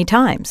for Army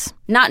Times.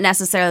 Not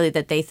necessarily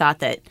that they thought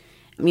that,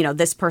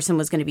 this person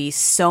was going to be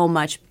so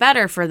much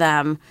better for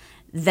them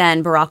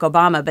than Barack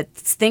Obama, but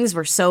things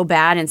were so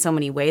bad in so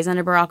many ways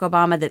under Barack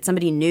Obama that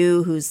somebody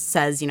new who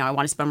says, I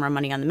want to spend more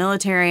money on the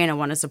military and I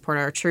want to support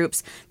our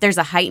troops, there's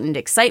a heightened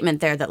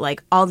excitement there that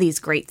all these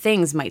great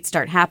things might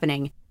start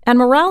happening. And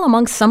morale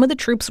among some of the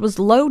troops was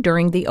low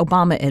during the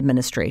Obama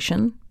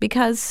administration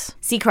because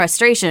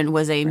sequestration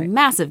was a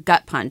massive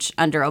gut punch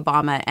under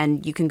Obama,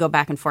 and you can go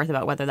back and forth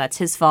about whether that's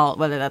his fault,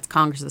 whether that's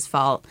Congress's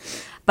fault.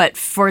 But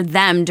for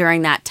them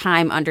during that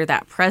time under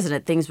that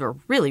president, things were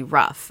really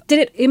rough. Did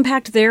it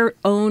impact their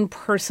own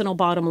personal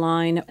bottom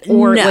line?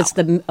 Or no. was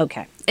the...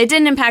 Okay. It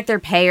didn't impact their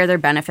pay or their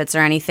benefits or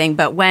anything,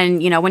 but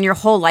when your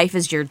whole life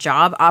is your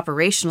job,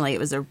 operationally, it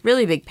was a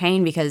really big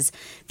pain because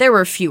there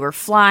were fewer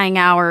flying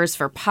hours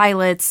for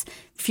pilots,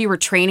 fewer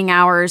training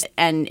hours,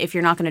 and if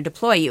you're not going to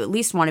deploy, you at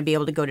least want to be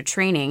able to go to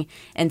training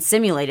and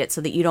simulate it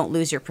so that you don't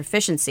lose your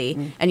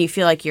proficiency and you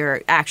feel like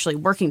you're actually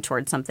working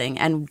towards something.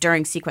 And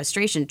during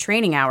sequestration,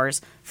 training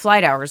hours,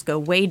 flight hours go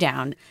way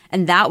down,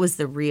 and that was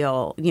the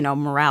real,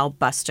 morale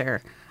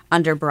buster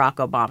under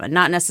Barack Obama,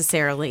 not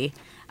necessarily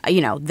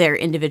their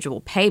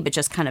individual pay, but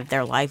just kind of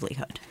their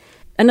livelihood.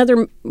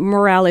 Another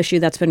morale issue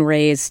that's been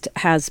raised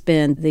has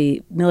been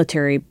the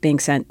military being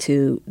sent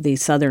to the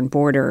southern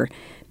border.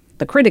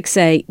 The critics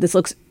say this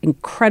looks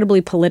incredibly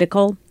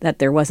political, that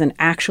there wasn't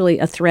actually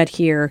a threat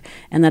here,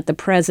 and that the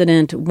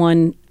president,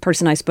 one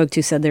person I spoke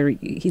to said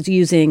he's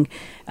using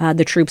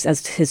the troops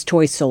as his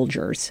toy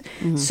soldiers.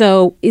 Mm-hmm.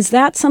 So is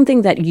that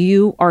something that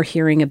you are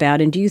hearing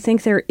about? And do you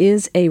think there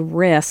is a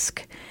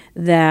risk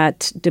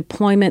that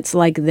deployments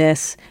like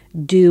this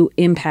do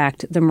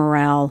impact the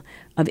morale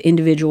of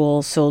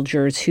individual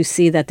soldiers who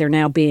see that they're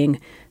now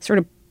being sort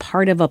of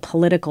part of a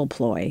political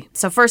ploy?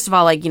 So first of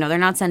all, they're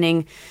not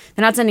sending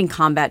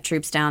combat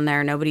troops down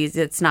there.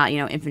 It's not,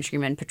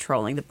 infantrymen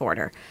patrolling the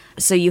border.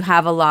 So you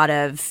have a lot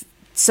of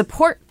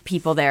support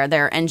people there.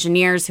 There are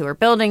engineers who are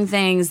building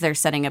things. They're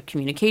setting up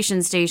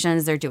communication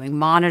stations. They're doing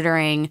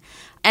monitoring.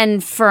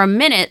 And for a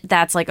minute,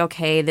 that's like,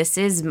 okay, this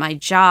is my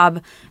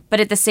job. But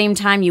at the same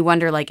time, you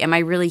wonder, am I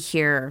really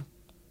here,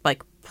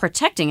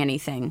 protecting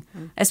anything?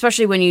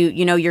 Especially when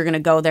you're going to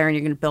go there and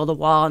you're going to build a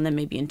wall, and then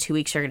maybe in 2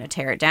 weeks you're going to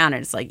tear it down.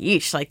 And it's like,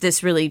 yeesh,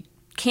 this really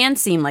can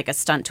seem like a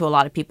stunt to a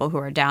lot of people who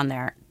are down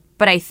there.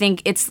 But I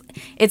think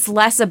it's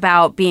less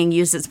about being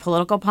used as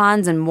political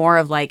pawns and more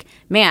of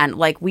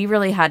we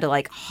really had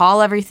to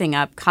haul everything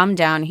up, come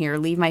down here,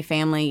 leave my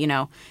family,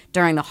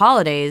 during the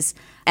holidays.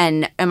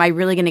 And am I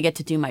really going to get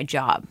to do my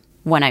job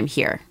when I'm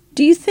here?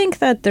 Do you think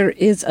that there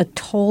is a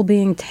toll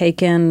being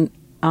taken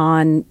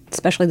on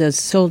especially those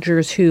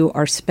soldiers who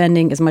are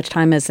spending as much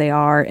time as they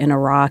are in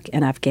Iraq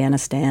and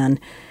Afghanistan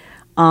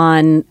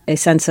on a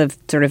sense of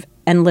sort of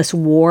endless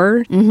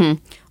war?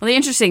 Mm-hmm. Well, the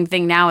interesting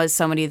thing now is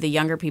so many of the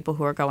younger people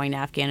who are going to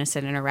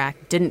Afghanistan and Iraq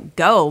didn't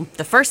go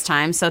the first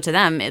time, so to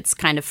them it's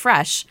kind of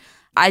fresh.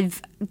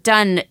 I've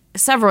done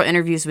several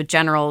interviews with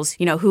generals,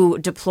 who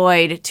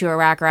deployed to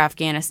Iraq or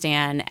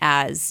Afghanistan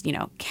as,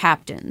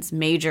 captains,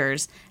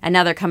 majors, and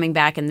now they're coming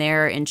back and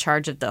they're in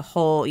charge of the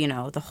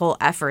whole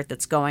effort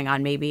that's going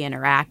on maybe in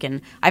Iraq.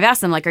 And I've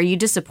asked them, are you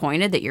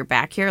disappointed that you're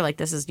back here?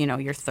 This is,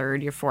 your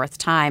third, your fourth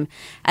time.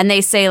 And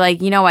they say,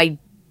 I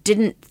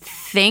didn't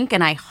think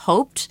and I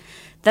hoped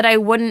that I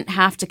wouldn't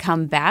have to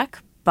come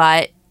back,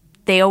 but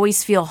they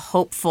always feel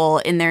hopeful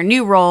in their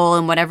new role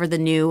and whatever the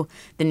new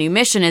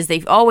mission is.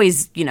 They've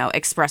always,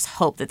 expressed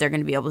hope that they're going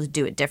to be able to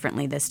do it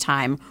differently this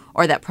time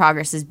or that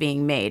progress is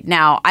being made.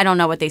 Now, I don't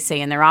know what they say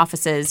in their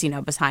offices,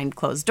 behind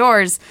closed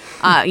doors,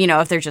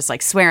 if they're just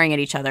swearing at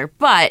each other.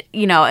 But,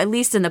 at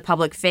least in the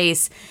public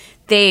face,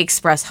 they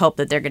express hope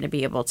that they're going to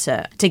be able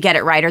to get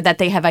it right or that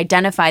they have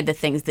identified the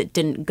things that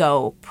didn't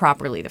go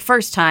properly the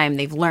first time.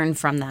 They've learned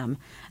from them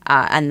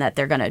and that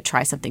they're going to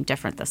try something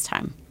different this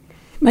time.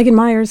 Megan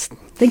Myers,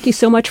 thank you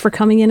so much for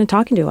coming in and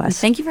talking to us.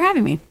 Thank you for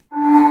having me.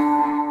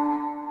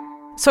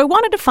 So I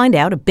wanted to find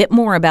out a bit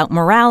more about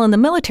morale in the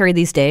military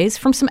these days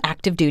from some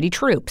active duty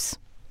troops.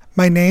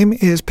 My name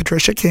is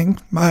Patricia King.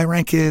 My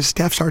rank is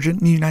Staff Sergeant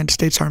in the United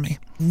States Army.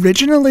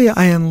 Originally,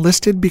 I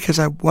enlisted because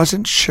I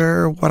wasn't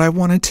sure what I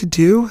wanted to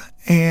do,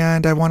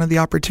 and I wanted the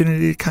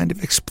opportunity to kind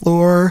of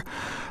explore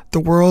the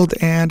world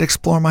and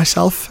explore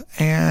myself,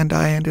 and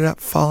I ended up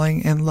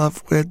falling in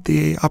love with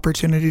the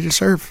opportunity to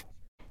serve.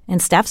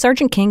 And Staff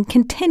Sergeant King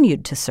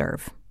continued to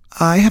serve.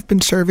 I have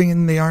been serving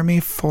in the Army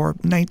for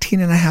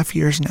 19 and a half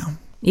years now.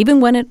 Even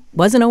when it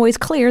wasn't always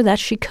clear that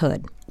she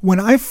could.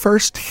 When I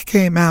first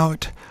came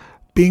out,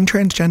 being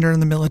transgender in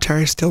the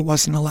military still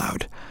wasn't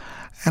allowed.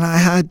 And I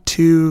had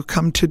to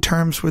come to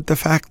terms with the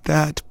fact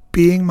that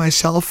being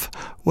myself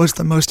was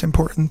the most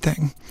important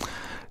thing.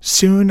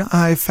 Soon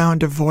I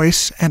found a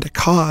voice and a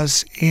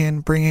cause in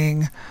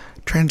bringing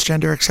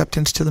transgender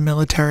acceptance to the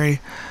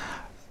military.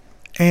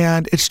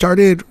 And it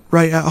started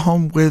right at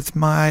home with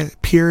my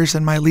peers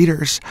and my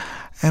leaders.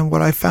 And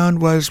what I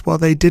found was, while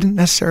they didn't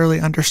necessarily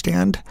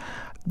understand,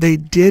 they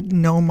did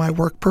know my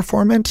work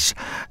performance,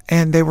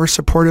 and they were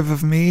supportive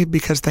of me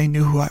because they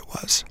knew who I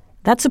was.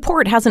 That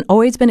support hasn't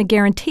always been a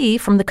guarantee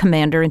from the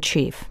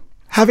commander-in-chief.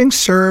 Having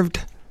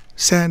served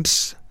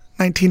since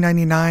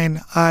 1999,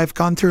 I've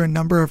gone through a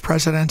number of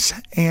presidents,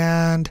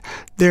 and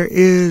there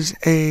is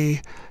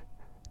a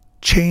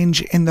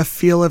change in the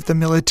feel of the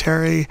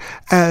military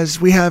as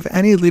we have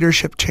any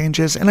leadership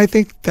changes. And I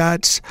think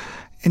that's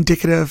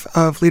indicative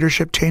of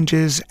leadership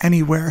changes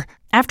anywhere.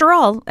 After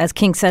all, as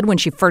King said when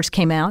she first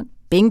came out,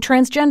 being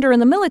transgender in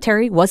the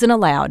military wasn't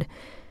allowed.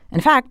 In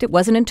fact, it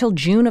wasn't until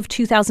June of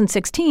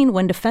 2016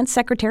 when Defense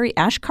Secretary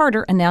Ash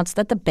Carter announced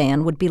that the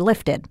ban would be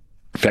lifted.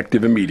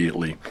 Effective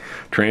immediately,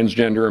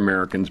 transgender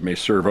Americans may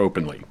serve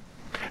openly.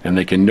 and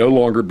they can no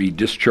longer be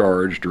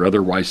discharged or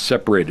otherwise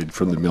separated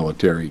from the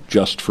military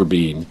just for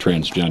being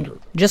transgender.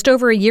 Just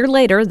over a year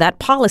later, that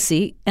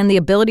policy and the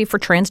ability for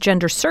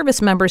transgender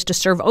service members to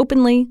serve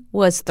openly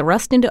was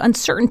thrust into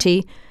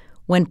uncertainty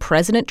when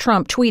President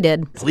Trump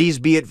tweeted, "Please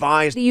be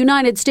advised, the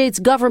United States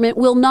government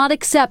will not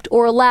accept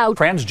or allow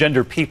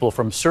transgender people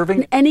from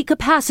serving in any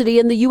capacity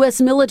in the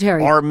U.S.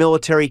 military. Our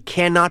military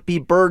cannot be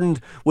burdened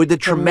with the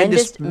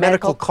tremendous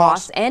medical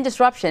costs and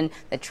disruption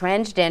that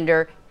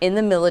transgender in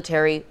the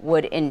military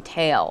would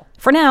entail."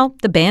 For now,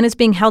 the ban is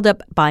being held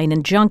up by an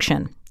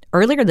injunction.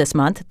 Earlier this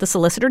month, the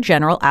Solicitor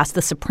General asked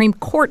the Supreme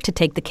Court to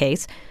take the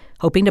case,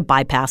 hoping to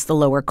bypass the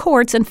lower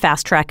courts and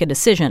fast-track a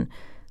decision.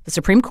 The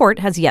Supreme Court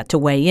has yet to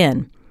weigh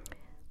in.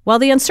 While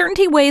the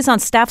uncertainty weighs on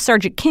Staff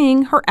Sergeant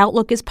King, her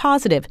outlook is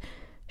positive.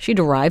 She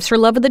derives her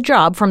love of the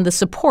job from the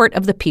support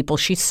of the people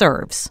she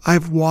serves.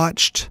 I've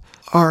watched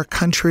our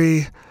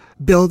country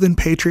build in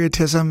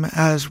patriotism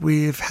as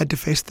we've had to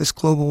face this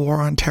global war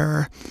on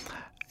terror.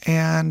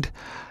 And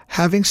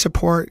having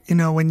support,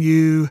 when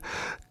you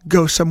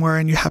go somewhere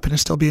and you happen to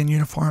still be in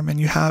uniform and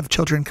you have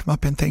children come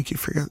up and thank you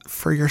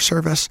for your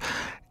service,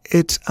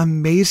 it's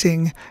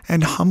amazing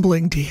and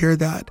humbling to hear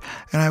that.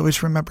 And I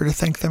always remember to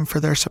thank them for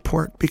their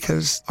support,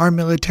 because our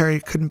military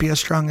couldn't be as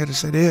strong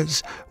as it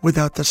is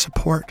without the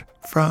support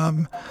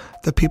from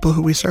the people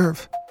who we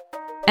serve.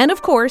 And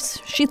of course,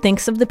 she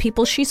thinks of the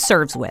people she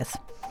serves with.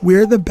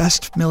 We're the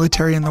best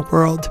military in the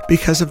world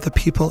because of the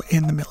people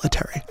in the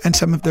military. And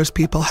some of those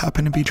people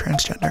happen to be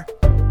transgender.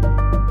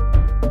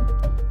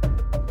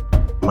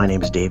 My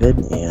name is David,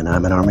 and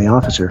I'm an Army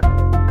officer.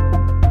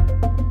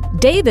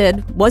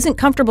 David wasn't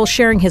comfortable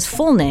sharing his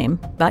full name,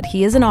 but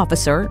he is an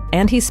officer,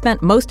 and he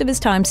spent most of his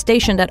time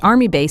stationed at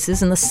Army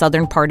bases in the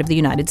southern part of the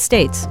United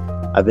States.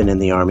 I've been in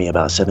the Army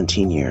about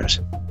 17 years.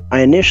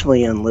 I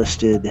initially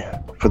enlisted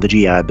for the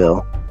GI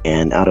Bill,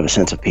 and out of a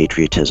sense of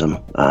patriotism,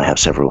 I have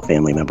several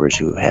family members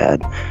who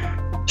had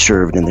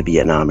served in the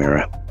Vietnam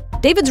era.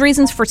 David's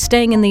reasons for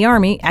staying in the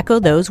Army echo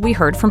those we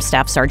heard from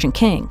Staff Sergeant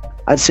King.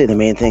 I'd say the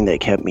main thing that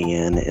kept me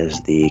in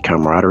is the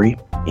camaraderie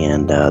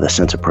and the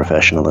sense of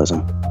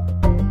professionalism.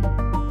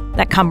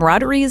 That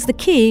camaraderie is the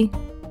key,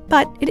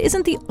 but it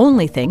isn't the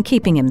only thing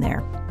keeping him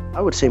there.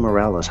 I would say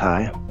morale is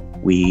high.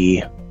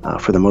 We,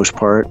 for the most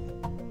part,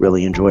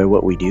 really enjoy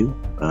what we do.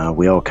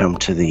 We all come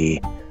to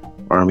the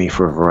Army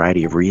for a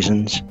variety of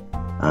reasons,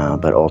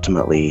 but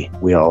ultimately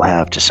we all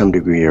have, to some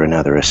degree or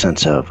another, a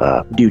sense of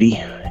duty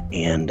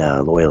and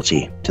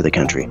loyalty to the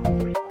country.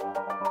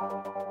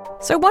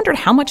 So I wondered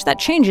how much that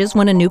changes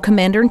when a new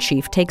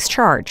commander-in-chief takes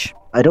charge.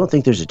 I don't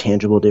think there's a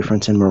tangible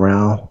difference in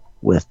morale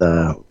with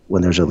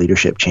when there's a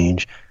leadership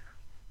change.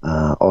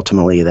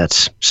 Ultimately,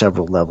 that's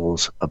several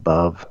levels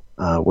above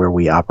where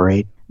we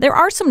operate. There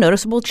are some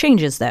noticeable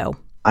changes, though.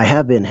 I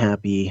have been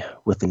happy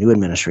with the new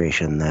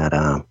administration that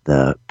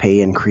the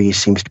pay increase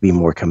seems to be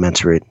more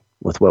commensurate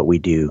with what we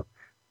do.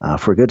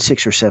 For a good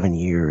 6 or 7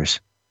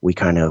 years, we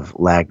kind of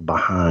lagged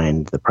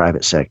behind the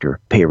private sector.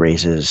 Pay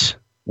raises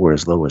were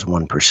as low as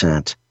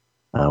 1%,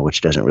 which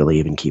doesn't really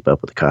even keep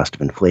up with the cost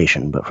of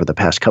inflation. But for the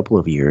past couple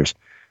of years,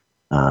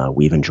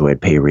 we've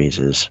enjoyed pay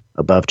raises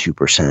above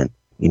 2%.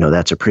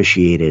 That's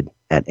appreciated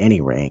at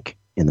any rank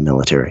in the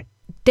military.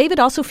 David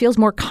also feels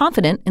more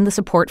confident in the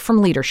support from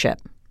leadership.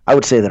 I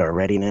would say that our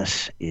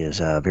readiness is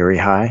very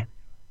high,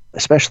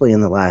 especially in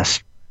the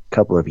last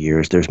couple of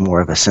years. There's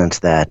more of a sense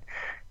that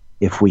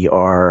if we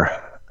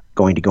are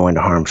going to go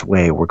into harm's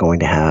way, we're going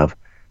to have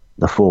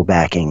the full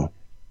backing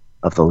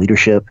of the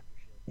leadership,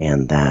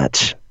 and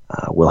that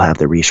we'll have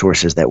the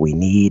resources that we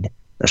need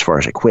as far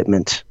as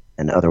equipment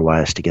and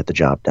otherwise to get the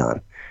job done.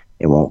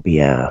 It won't be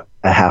a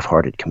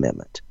half-hearted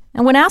commitment.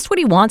 And when asked what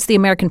he wants the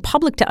American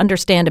public to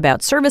understand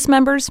about service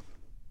members,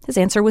 his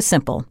answer was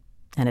simple,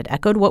 and it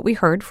echoed what we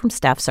heard from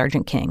Staff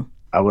Sergeant King.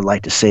 I would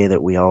like to say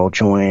that we all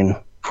join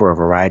for a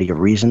variety of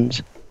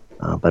reasons,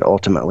 but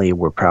ultimately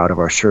we're proud of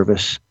our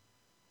service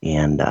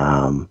and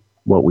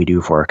what we do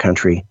for our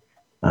country.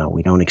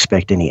 We don't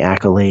expect any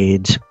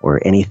accolades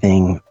or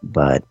anything,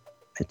 but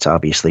it's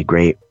obviously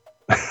great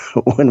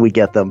when we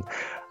get them,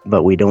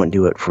 but we don't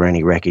do it for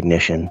any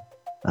recognition.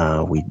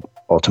 We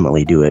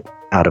ultimately do it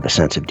out of a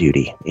sense of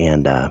duty.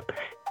 And,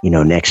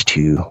 next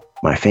to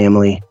my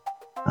family,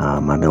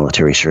 my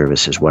military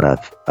service is what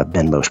I've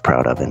been most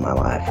proud of in my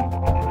life.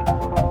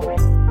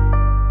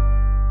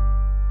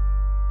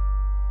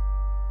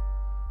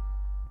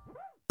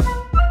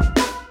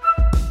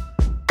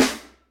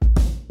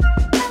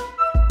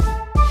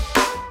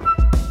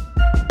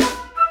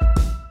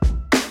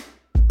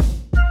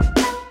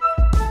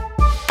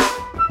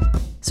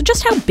 So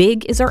just how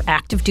big is our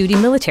active duty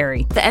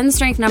military? The end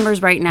strength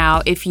numbers right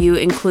now, if you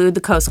include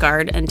the Coast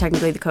Guard, and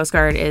technically the Coast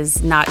Guard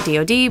is not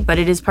DOD, but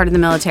it is part of the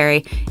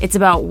military, it's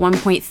about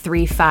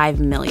 1.35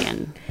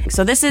 million.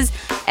 So this is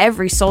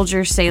every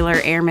soldier, sailor,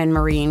 airman,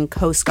 Marine,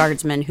 Coast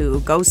Guardsman who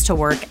goes to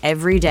work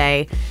every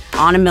day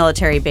on a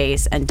military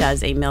base and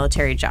does a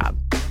military job.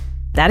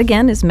 That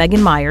again is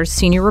Megan Myers,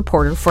 senior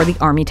reporter for the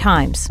Army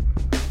Times.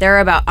 There are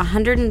about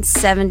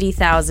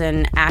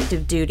 170,000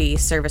 active duty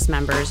service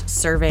members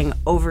serving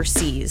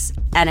overseas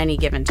at any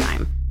given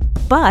time.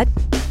 But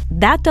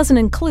that doesn't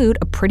include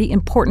a pretty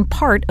important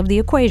part of the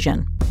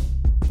equation.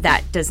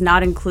 That does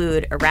not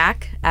include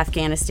Iraq,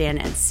 Afghanistan,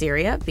 and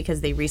Syria because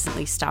they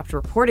recently stopped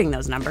reporting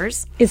those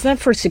numbers. Is that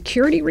for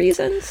security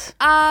reasons?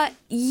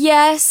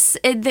 Yes.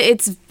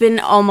 It's been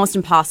almost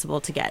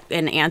impossible to get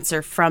an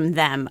answer from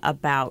them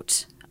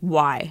about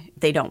why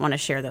they don't want to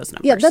share those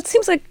numbers. Yeah, that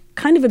seems like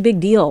kind of a big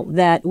deal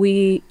that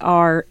we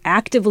are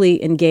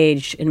actively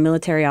engaged in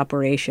military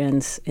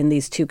operations in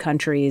these two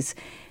countries,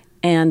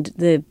 and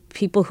the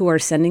people who are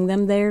sending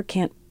them there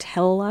can't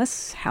tell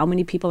us how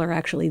many people are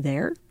actually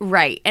there.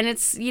 Right. And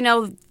it's,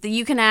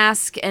 you can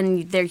ask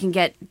and there can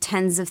get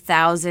tens of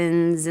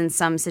thousands in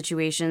some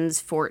situations,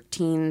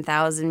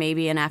 14,000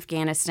 maybe in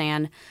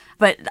Afghanistan.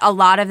 But a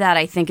lot of that,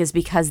 I think, is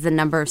because the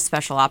number of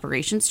special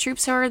operations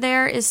troops who are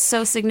there is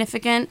so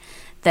significant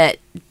that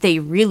they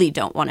really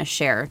don't want to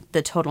share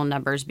the total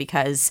numbers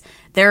because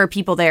there are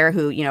people there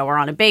who, are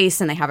on a base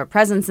and they have a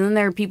presence, and then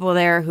there are people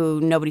there who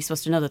nobody's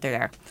supposed to know that they're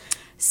there.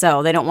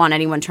 So they don't want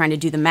anyone trying to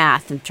do the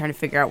math and trying to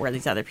figure out where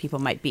these other people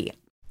might be.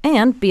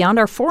 And beyond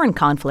our foreign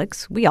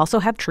conflicts, we also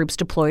have troops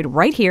deployed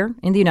right here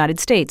in the United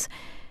States.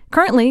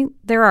 Currently,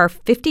 there are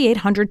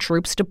 5,800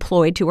 troops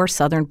deployed to our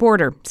southern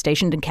border,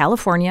 stationed in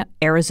California,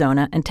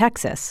 Arizona, and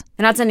Texas.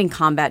 They're not sending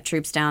combat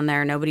troops down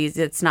there.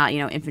 It's not,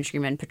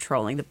 infantrymen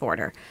patrolling the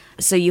border.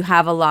 So you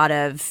have a lot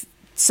of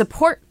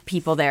support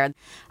people there.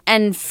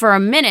 And for a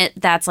minute,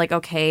 that's like,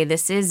 okay,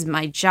 this is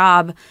my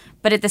job.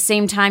 But at the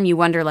same time, you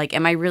wonder,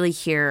 am I really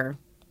here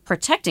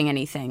protecting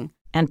anything?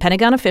 And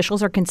Pentagon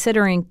officials are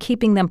considering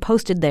keeping them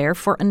posted there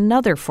for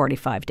another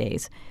 45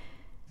 days.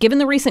 Given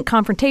the recent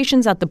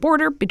confrontations at the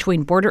border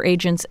between border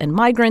agents and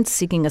migrants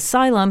seeking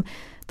asylum,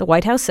 the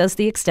White House says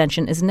the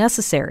extension is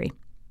necessary.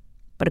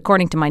 But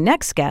according to my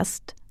next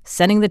guest,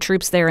 sending the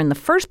troops there in the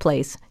first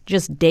place,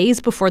 just days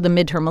before the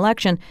midterm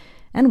election,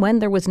 and when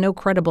there was no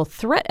credible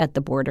threat at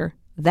the border,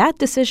 that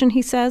decision,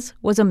 he says,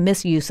 was a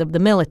misuse of the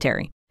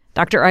military.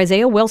 Dr.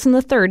 Isaiah Wilson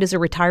III is a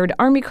retired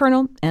Army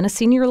colonel and a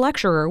senior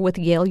lecturer with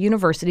Yale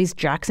University's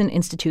Jackson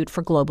Institute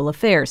for Global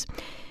Affairs.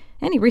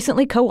 And he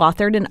recently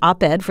co-authored an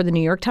op-ed for the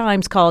New York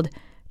Times called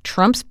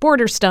 "Trump's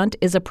Border Stunt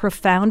is a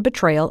Profound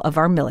Betrayal of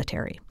Our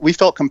Military." We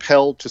felt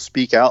compelled to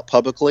speak out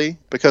publicly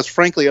because,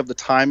 frankly, of the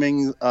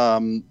timing,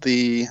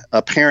 the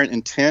apparent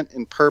intent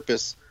and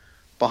purpose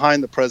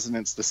behind the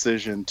president's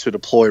decision to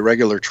deploy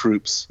regular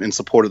troops in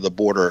support of the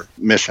border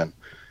mission.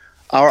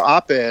 Our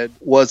op-ed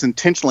was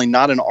intentionally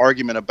not an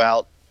argument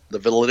about the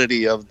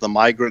validity of the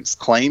migrants'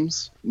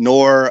 claims,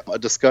 nor a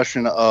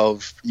discussion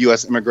of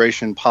U.S.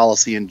 immigration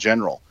policy in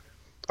general.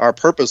 Our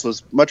purpose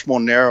was much more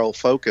narrow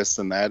focused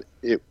than that.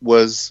 It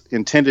was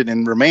intended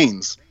and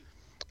remains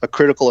a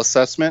critical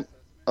assessment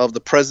of the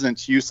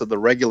president's use of the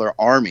regular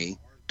army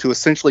to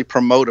essentially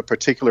promote a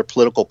particular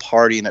political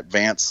party in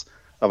advance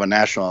of a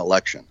national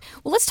election.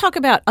 Well, let's talk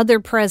about other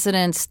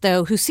presidents,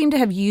 though, who seem to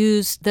have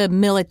used the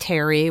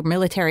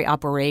military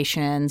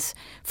operations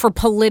for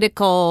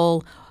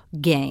political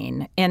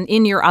gain. And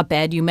in your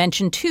op-ed, you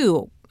mentioned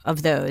two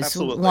of those.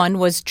 Absolutely. One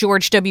was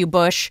George W.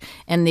 Bush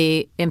and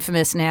the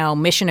infamous now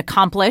Mission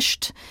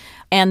Accomplished,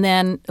 and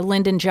then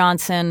Lyndon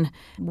Johnson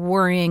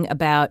worrying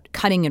about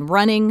cutting and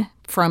running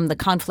from the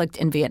conflict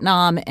in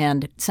Vietnam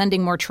and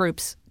sending more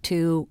troops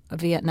to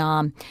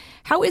Vietnam.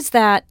 How is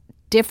that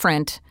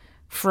different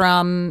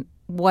from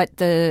what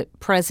the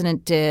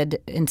president did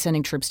in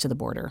sending troops to the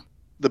border?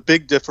 The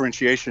big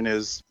differentiation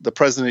is the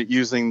president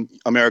using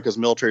America's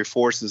military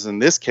forces in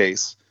this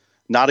case,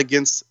 not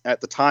against, at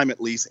the time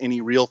at least,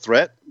 any real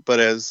threat, but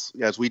as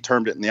we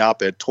termed it in the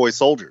op-ed, toy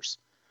soldiers,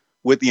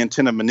 with the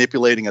intent of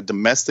manipulating a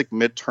domestic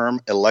midterm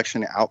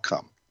election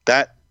outcome.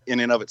 That, in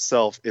and of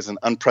itself, is an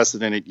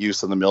unprecedented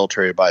use of the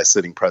military by a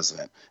sitting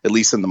president, at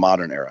least in the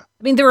modern era.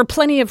 I mean, there were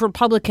plenty of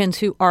Republicans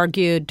who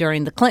argued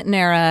during the Clinton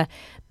era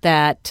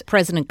that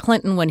President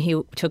Clinton, when he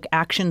took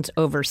actions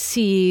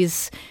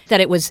overseas, that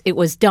it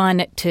was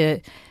done to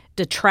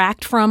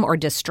detract from or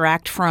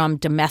distract from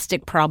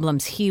domestic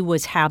problems he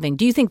was having.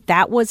 Do you think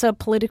that was a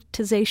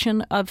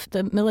politicization of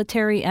the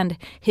military and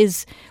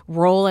his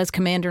role as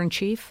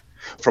commander-in-chief?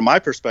 From my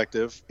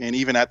perspective, and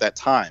even at that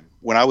time,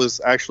 when I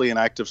was actually an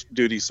active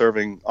duty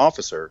serving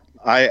officer,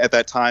 I, at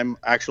that time,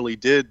 actually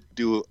did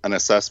do an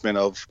assessment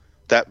of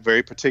that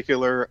very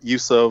particular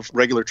use of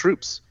regular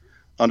troops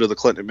under the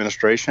Clinton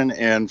administration.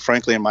 And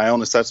frankly, in my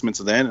own assessments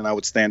then, and I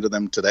would stand to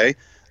them today,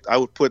 I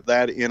would put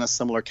that in a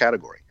similar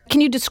category. Can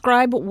you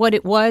describe what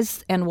it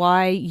was and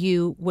why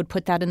you would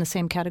put that in the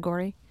same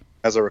category?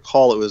 As I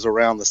recall, it was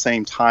around the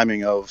same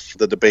timing of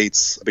the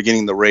debates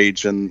beginning to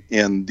rage in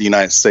the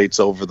United States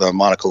over the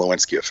Monica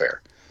Lewinsky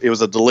affair. It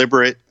was a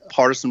deliberate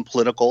partisan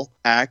political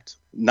act,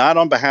 not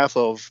on behalf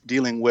of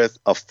dealing with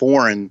a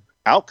foreign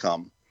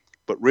outcome,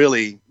 but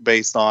really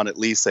based on at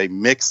least a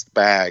mixed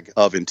bag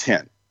of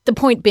intent. The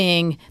point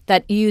being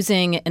that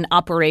using an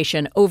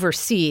operation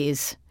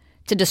overseas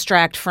to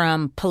distract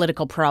from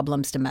political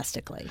problems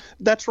domestically.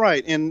 That's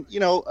right. And,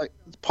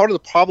 part of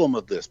the problem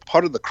of this,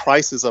 part of the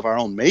crisis of our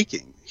own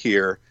making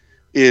here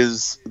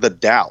is the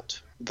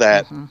doubt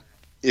that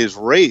is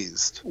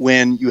raised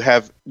when you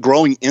have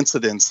growing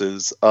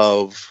incidences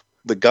of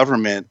the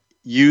government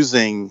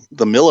using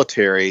the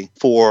military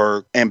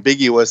for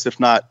ambiguous, if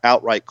not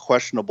outright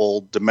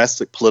questionable,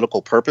 domestic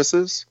political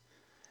purposes,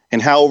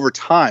 and how over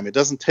time it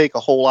doesn't take a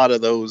whole lot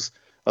of those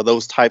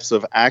types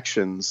of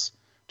actions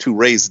to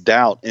raise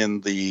doubt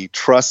in the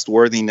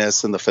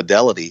trustworthiness and the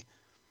fidelity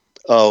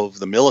of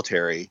the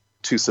military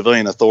to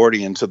civilian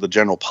authority and to the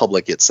general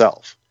public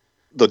itself.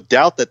 The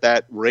doubt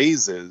that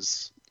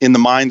raises in the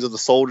minds of the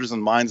soldiers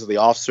and minds of the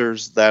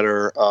officers that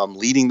are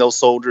leading those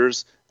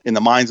soldiers, in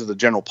the minds of the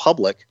general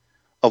public,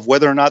 of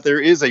whether or not there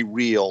is a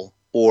real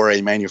or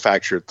a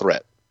manufactured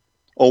threat,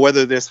 or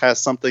whether this has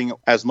something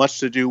as much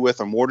to do with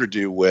or more to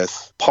do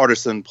with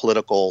partisan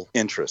political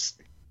interest.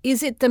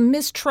 Is it the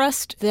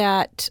mistrust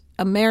that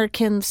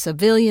American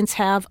civilians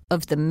have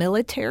of the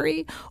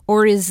military,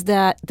 or is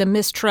that the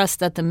mistrust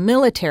that the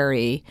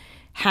military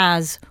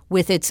has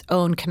with its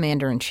own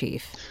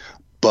commander-in-chief?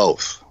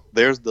 Both.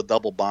 There's the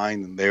double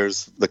bind, and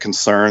there's the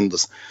concern,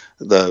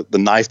 the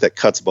knife that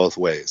cuts both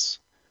ways.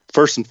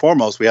 First and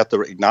foremost, we have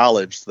to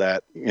acknowledge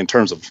that in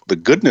terms of the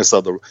goodness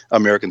of the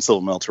American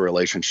civil-military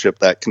relationship,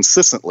 that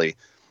consistently,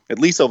 at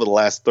least over the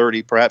last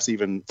 30, perhaps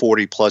even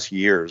 40 plus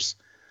years,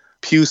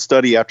 Pew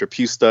study after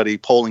Pew study,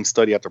 polling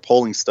study after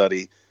polling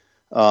study,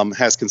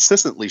 has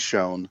consistently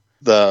shown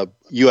the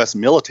U.S.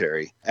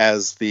 military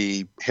as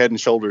the head and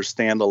shoulders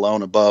stand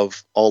alone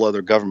above all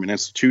other government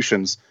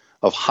institutions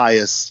of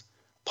highest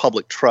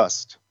public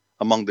trust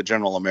among the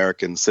general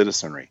American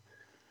citizenry.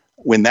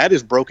 When that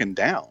is broken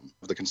down,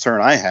 the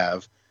concern I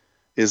have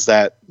is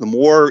that the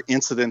more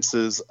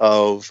incidences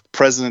of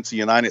presidents of the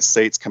United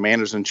States,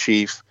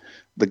 commanders-in-chief,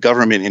 the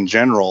government in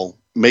general,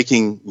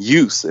 making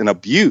use and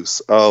abuse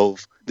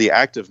of the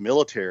active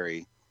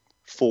military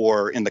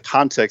in the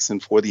context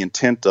and for the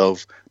intent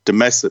of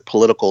domestic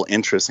political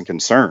interests and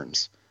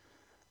concerns,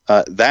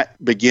 that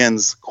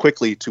begins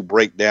quickly to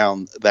break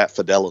down that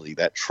fidelity,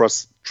 that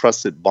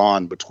trusted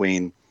bond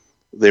between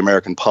the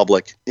American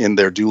public in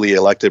their duly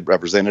elected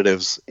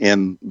representatives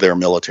in their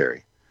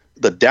military.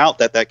 The doubt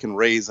that can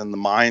raise in the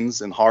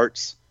minds and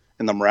hearts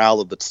and the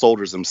morale of the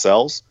soldiers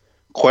themselves,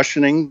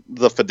 questioning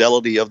the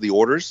fidelity of the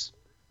orders.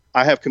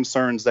 I have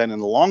concerns that in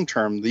the long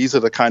term, these are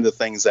the kind of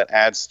things that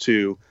adds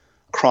to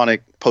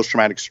chronic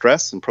post-traumatic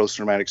stress and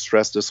post-traumatic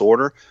stress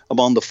disorder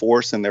among the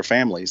force and their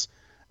families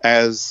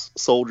as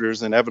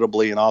soldiers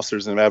inevitably and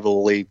officers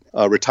inevitably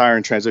retire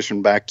and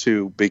transition back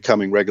to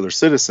becoming regular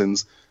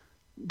citizens,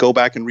 go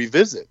back and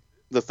revisit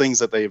the things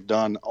that they have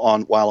done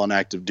while on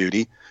active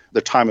duty,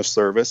 their time of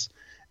service,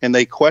 and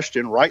they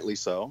question, rightly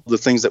so, the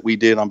things that we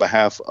did on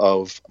behalf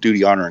of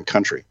duty, honor, and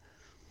country.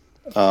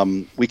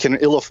 We can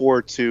ill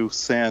afford to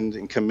send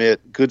and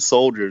commit good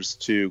soldiers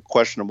to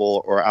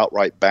questionable or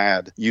outright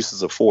bad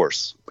uses of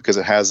force because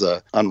it has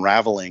a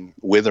unraveling,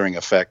 withering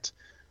effect,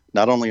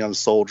 not only on the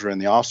soldier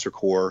and the officer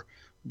corps,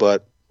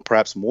 but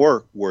perhaps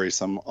more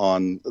worrisome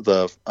on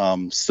the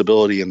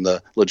stability and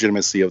the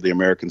legitimacy of the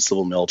American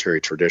civil military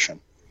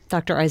tradition.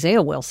 Dr.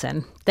 Isaiah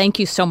Wilson, thank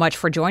you so much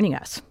for joining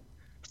us.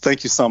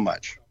 Thank you so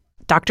much.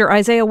 Dr.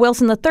 Isaiah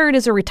Wilson III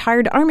is a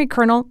retired Army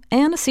colonel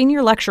and a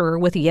senior lecturer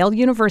with Yale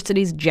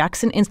University's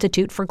Jackson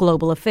Institute for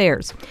Global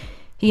Affairs.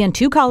 He and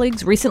two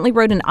colleagues recently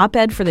wrote an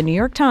op-ed for the New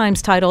York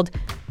Times titled,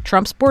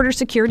 "Trump's Border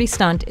Security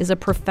Stunt is a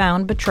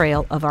Profound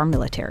Betrayal of Our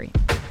Military."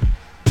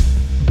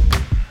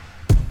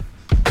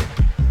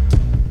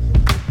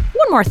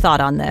 One more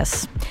thought on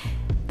this.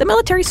 The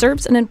military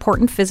serves an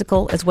important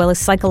physical as well as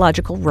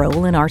psychological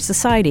role in our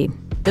society.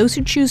 Those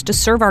who choose to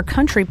serve our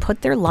country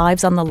put their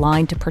lives on the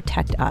line to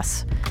protect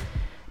us.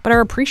 But our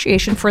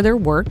appreciation for their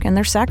work and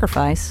their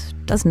sacrifice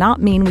does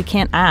not mean we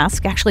can't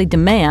ask, actually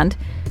demand,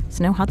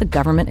 to know how the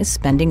government is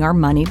spending our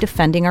money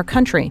defending our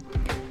country.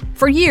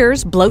 For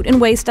years, bloat and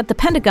waste at the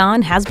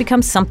Pentagon has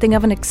become something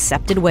of an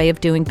accepted way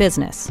of doing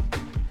business.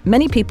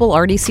 Many people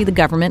already see the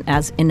government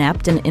as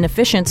inept and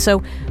inefficient,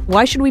 so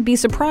why should we be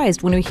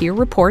surprised when we hear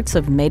reports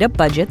of made-up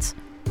budgets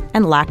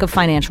and lack of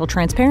financial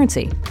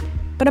transparency?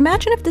 But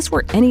imagine if this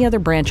were any other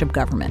branch of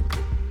government.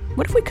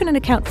 What if we couldn't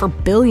account for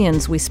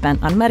billions we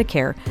spent on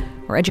Medicare,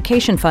 or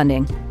education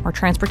funding, or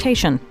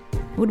transportation?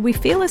 Would we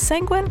feel as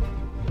sanguine?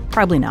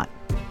 Probably not.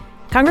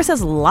 Congress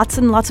has lots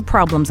and lots of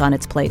problems on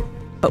its plate,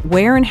 but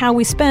where and how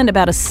we spend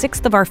about a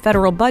sixth of our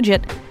federal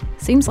budget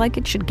seems like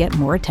it should get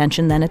more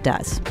attention than it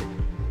does.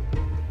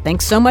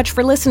 Thanks so much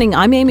for listening.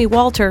 I'm Amy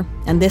Walter,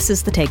 and this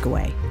is The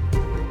Takeaway.